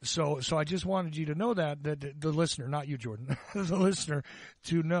 So I just wanted you to know that the listener, not you, Jordan, the listener,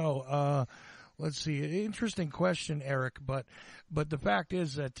 to know. Let's see, interesting question, Eric, but the fact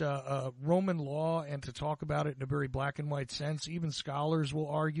is that Roman law, and to talk about it in a very black and white sense, even scholars will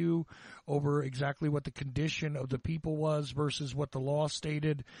argue over exactly what the condition of the people was versus what the law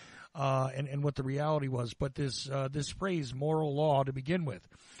stated. And what the reality was. But this phrase, moral law, to begin with,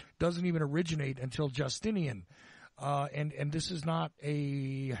 doesn't even originate until Justinian. And this is not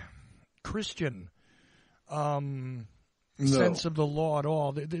a Christian sense of the law at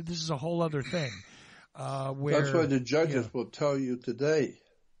all. This is a whole other thing. That's why the judges will tell you today.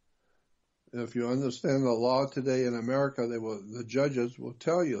 If you understand the law today in America, the judges will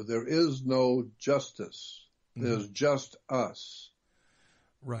tell you there is no justice. There's just us.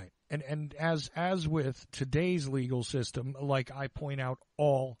 Right. And as with today's legal system, like I point out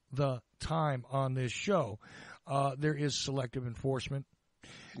all the time on this show, there is selective enforcement.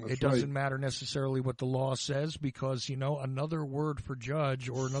 It doesn't matter necessarily what the law says, because, another word for judge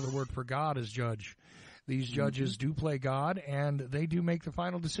or another word for God is judge. These judges do play God, and they do make the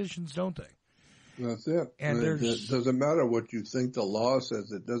final decisions, don't they? That's it. And it doesn't matter what you think the law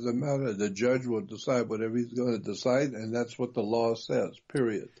says. It doesn't matter. The judge will decide whatever he's going to decide, and that's what the law says,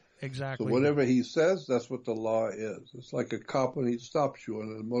 period. Exactly. So whatever he says, that's what the law is. It's like a cop when he stops you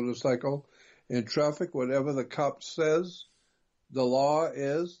on a motorcycle in traffic. Whatever the cop says the law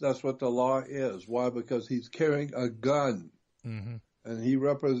is, that's what the law is. Why? Because he's carrying a gun. Mm-hmm. And he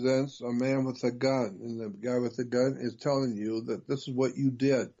represents a man with a gun. And the guy with the gun is telling you that this is what you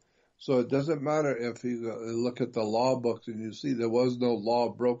did. So it doesn't matter if you look at the law books and you see there was no law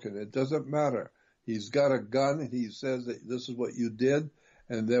broken. It doesn't matter. He's got a gun and he says that this is what you did.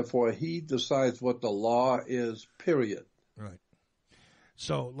 And therefore, he decides what the law is, period. Right.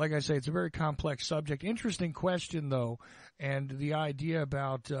 So, like I say, it's a very complex subject. Interesting question, though, and the idea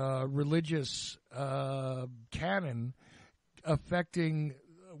about religious canon affecting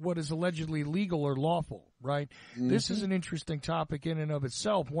what is allegedly legal or lawful, right? Mm-hmm. This is an interesting topic in and of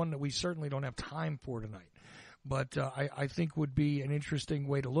itself, one that we certainly don't have time for tonight. But I think would be an interesting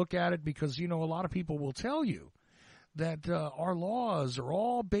way to look at it because, a lot of people will tell you that our laws are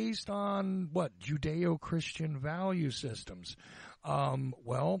all based on, Judeo-Christian value systems.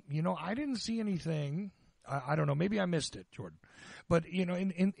 Well, I didn't see anything. I don't know. Maybe I missed it, Jordan. But,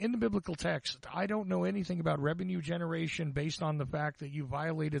 in the biblical text, I don't know anything about revenue generation based on the fact that you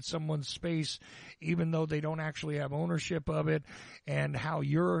violated someone's space, even though they don't actually have ownership of it, and how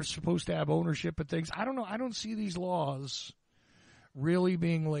you're supposed to have ownership of things. I don't know. I don't see these laws really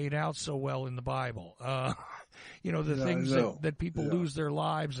being laid out so well in the Bible. Things that people lose their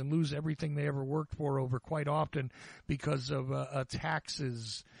lives and lose everything they ever worked for over quite often because of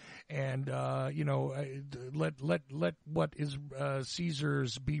taxes and let what is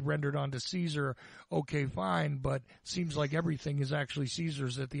Caesar's be rendered unto Caesar. Okay, fine, but seems like everything is actually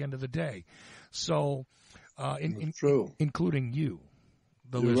Caesar's at the end of the day. So, including you,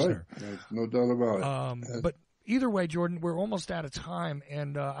 the listener. Right. There's no doubt about it. But either way, Jordan, we're almost out of time,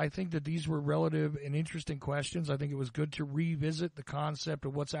 and I think that these were relative and interesting questions. I think it was good to revisit the concept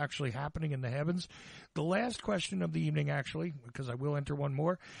of what's actually happening in the heavens. The last question of the evening, actually, because I will enter one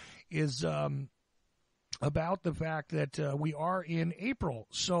more, is about the fact that we are in April.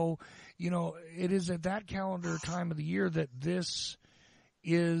 So, it is at that calendar time of the year that this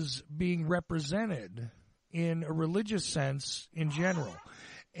is being represented in a religious sense in general.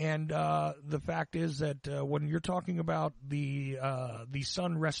 And the fact is that when you're talking about the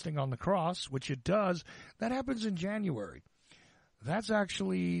sun resting on the cross, which it does, that happens in January. That's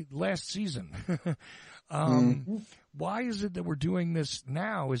actually last season. Why is it that we're doing this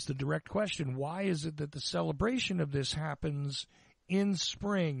now is the direct question. Why is it that the celebration of this happens in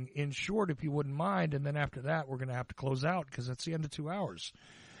spring, in short, if you wouldn't mind, and then after that we're going to have to close out because that's the end of 2 hours.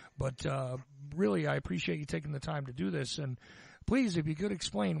 But really, I appreciate you taking the time to do this, and please, if you could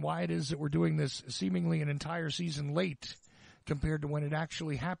explain why it is that we're doing this seemingly an entire season late compared to when it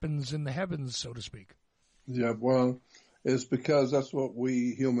actually happens in the heavens, so to speak. Yeah, well, it's because that's what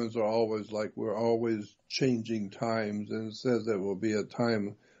we humans are always like. We're always changing times, and it says there will be a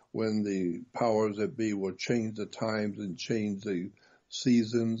time when the powers that be will change the times and change the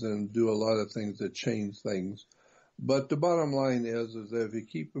seasons and do a lot of things that change things. But the bottom line is that if you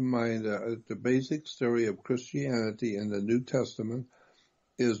keep in mind the basic story of Christianity in the New Testament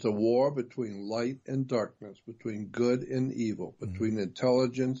is the war between light and darkness, between good and evil, between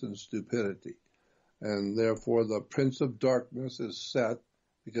intelligence and stupidity. And therefore the prince of darkness is set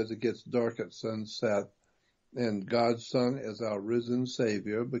because it gets dark at sunset. And God's Son is our risen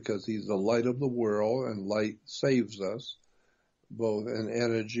Savior because he's the light of the world, and light saves us, both in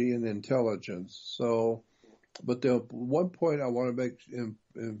energy and intelligence. But the one point I want to make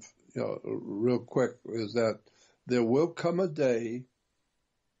real quick is that there will come a day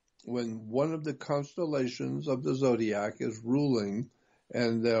when one of the constellations of the zodiac is ruling,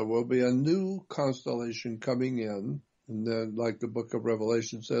 and there will be a new constellation coming in. And then, like the book of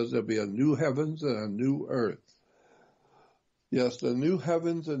Revelation says, there'll be a new heavens and a new earth. Yes, the new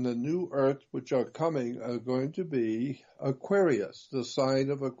heavens and the new earth which are coming are going to be Aquarius, the sign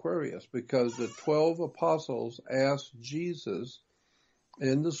of Aquarius, because the 12 apostles asked Jesus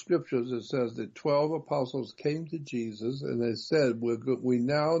in the scriptures. It says the 12 apostles came to Jesus and they said, we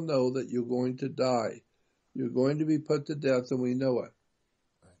now know that you're going to die. You're going to be put to death, and we know it.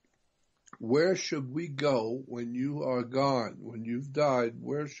 Where should we go when you are gone? When you've died,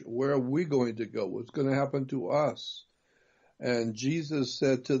 where are we going to go? What's going to happen to us? And Jesus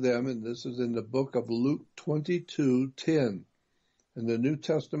said to them, and this is in the book of Luke 22:10, in the New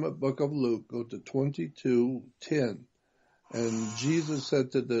Testament book of Luke, go to 22:10. And Jesus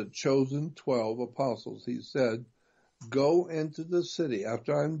said to the chosen 12 apostles, he said, go into the city.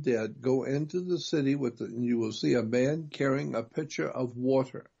 After I'm dead, go into the city and you will see a man carrying a pitcher of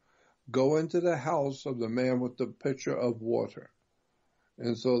water. Go into the house of the man with the pitcher of water.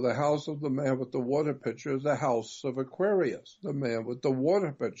 And so the house of the man with the water pitcher is the house of Aquarius, the man with the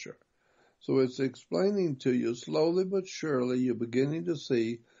water pitcher. So it's explaining to you, slowly but surely, you're beginning to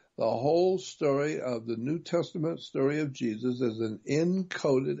see the whole story of the New Testament story of Jesus as an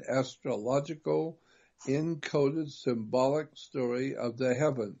encoded astrological, encoded symbolic story of the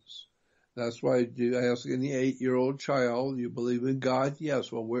heavens. That's why you ask any 8-year-old child, you believe in God?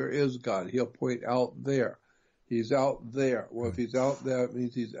 Yes. Well, where is God? He'll point out there. He's out there. Well, if he's out there, it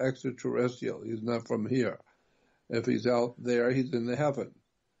means he's extraterrestrial. He's not from here. If he's out there, he's in the heaven.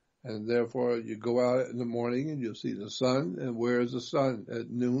 And therefore, you go out in the morning and you'll see the sun. And where is the sun? At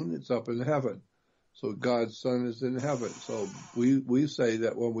noon, it's up in heaven. So God's Son is in heaven. So we say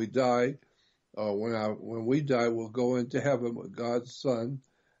that when we die, when we die, we'll go into heaven with God's Son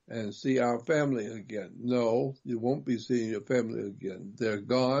and see our family again. No, you won't be seeing your family again. They're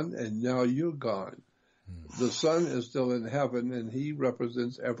gone, and now you're gone. The Son is still in heaven, and he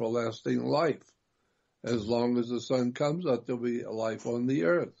represents everlasting life. As long as the Son comes up, there'll be a life on the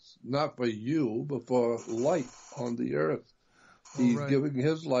earth. Not for you, but for life on the earth. He's giving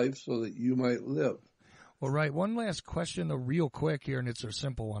his life so that you might live. Well, right. One last question, though, real quick here, and it's a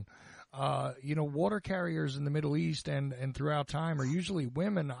simple one. Water carriers in the Middle East and throughout time are usually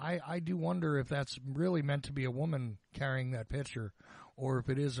women. I do wonder if that's really meant to be a woman carrying that pitcher or if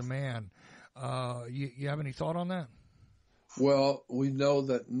it is a man. You have any thought on that? Well, we know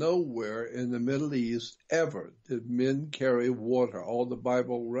that nowhere in the Middle East ever did men carry water. All the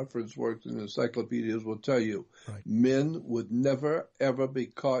Bible reference works and encyclopedias will tell you. Right. Men would never, ever be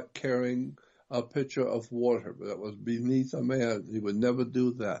caught carrying a pitcher of water. That was beneath a man. He would never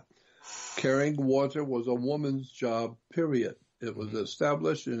do that. Carrying water was a woman's job, period. It was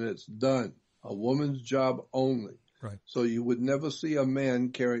established and it's done. A woman's job only. Right. So you would never see a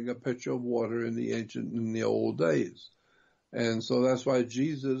man carrying a pitcher of water in the old days. And so that's why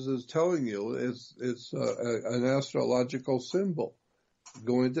Jesus is telling you it's an astrological symbol.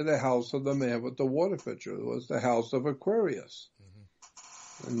 Going to the house of the man with the water pitcher. It was the house of Aquarius.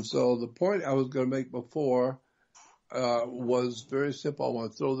 Mm-hmm. And so the point I was going to make before was very simple. I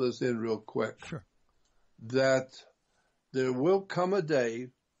want to throw this in real quick. Sure. That there will come a day,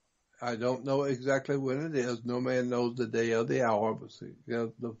 I don't know exactly when it is. No man knows the day or the hour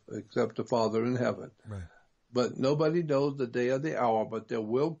except the Father in heaven. Right. But nobody knows the day or the hour, but there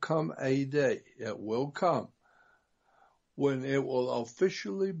will come a day. It will come when it will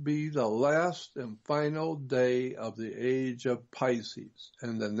officially be the last and final day of the age of Pisces.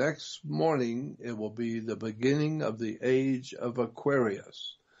 And the next morning, it will be the beginning of the age of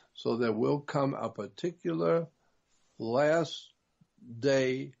Aquarius. So there will come a particular last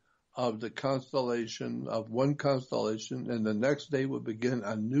day of the constellation, of one constellation, and the next day will begin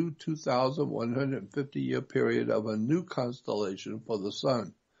a new 2,150-year period of a new constellation for the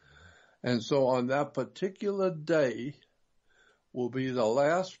sun. And so on that particular day will be the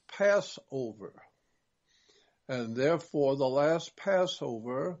last Passover. And therefore, the last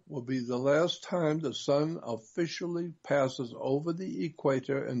Passover will be the last time the sun officially passes over the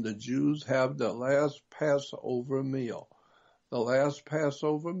equator and the Jews have their last Passover meal. The last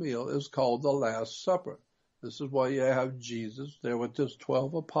Passover meal is called the Last Supper. This is why you have Jesus there with his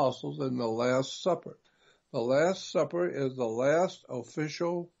 12 apostles in the Last Supper. The Last Supper is the last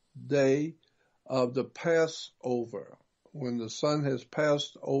official day of the Passover. When the sun has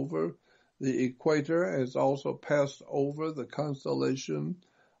passed over the equator, has also passed over the constellation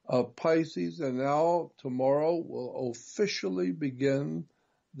of Pisces, and now tomorrow will officially begin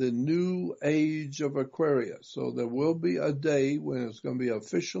the new age of Aquarius. So there will be a day when it's going to be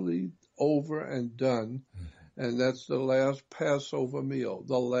officially over and done, and that's the last Passover meal,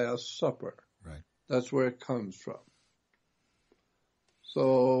 the Last Supper. Right. That's where it comes from.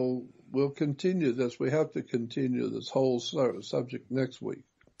 So we'll continue this. We have to continue this whole subject next week.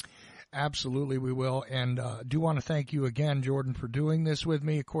 Absolutely, we will. And do want to thank you again, Jordan, for doing this with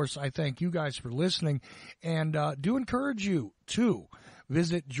me. Of course, I thank you guys for listening, and do encourage you to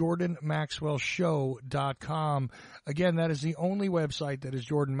visit JordanMaxwellShow.com. Again, that is the only website that is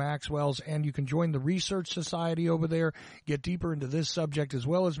Jordan Maxwell's, and you can join the Research Society over there, get deeper into this subject as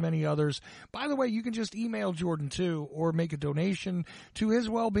well as many others. By the way, you can just email Jordan too, or make a donation to his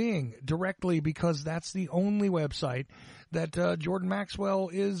well-being directly, because that's the only website that Jordan Maxwell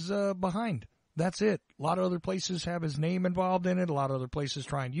is behind. That's it. A lot of other places have his name involved in it. A lot of other places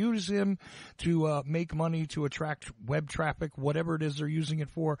try and use him to make money, to attract web traffic, whatever it is they're using it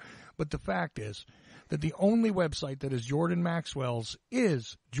for. But the fact is that the only website that is Jordan Maxwell's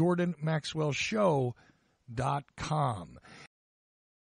is JordanMaxwellShow.com.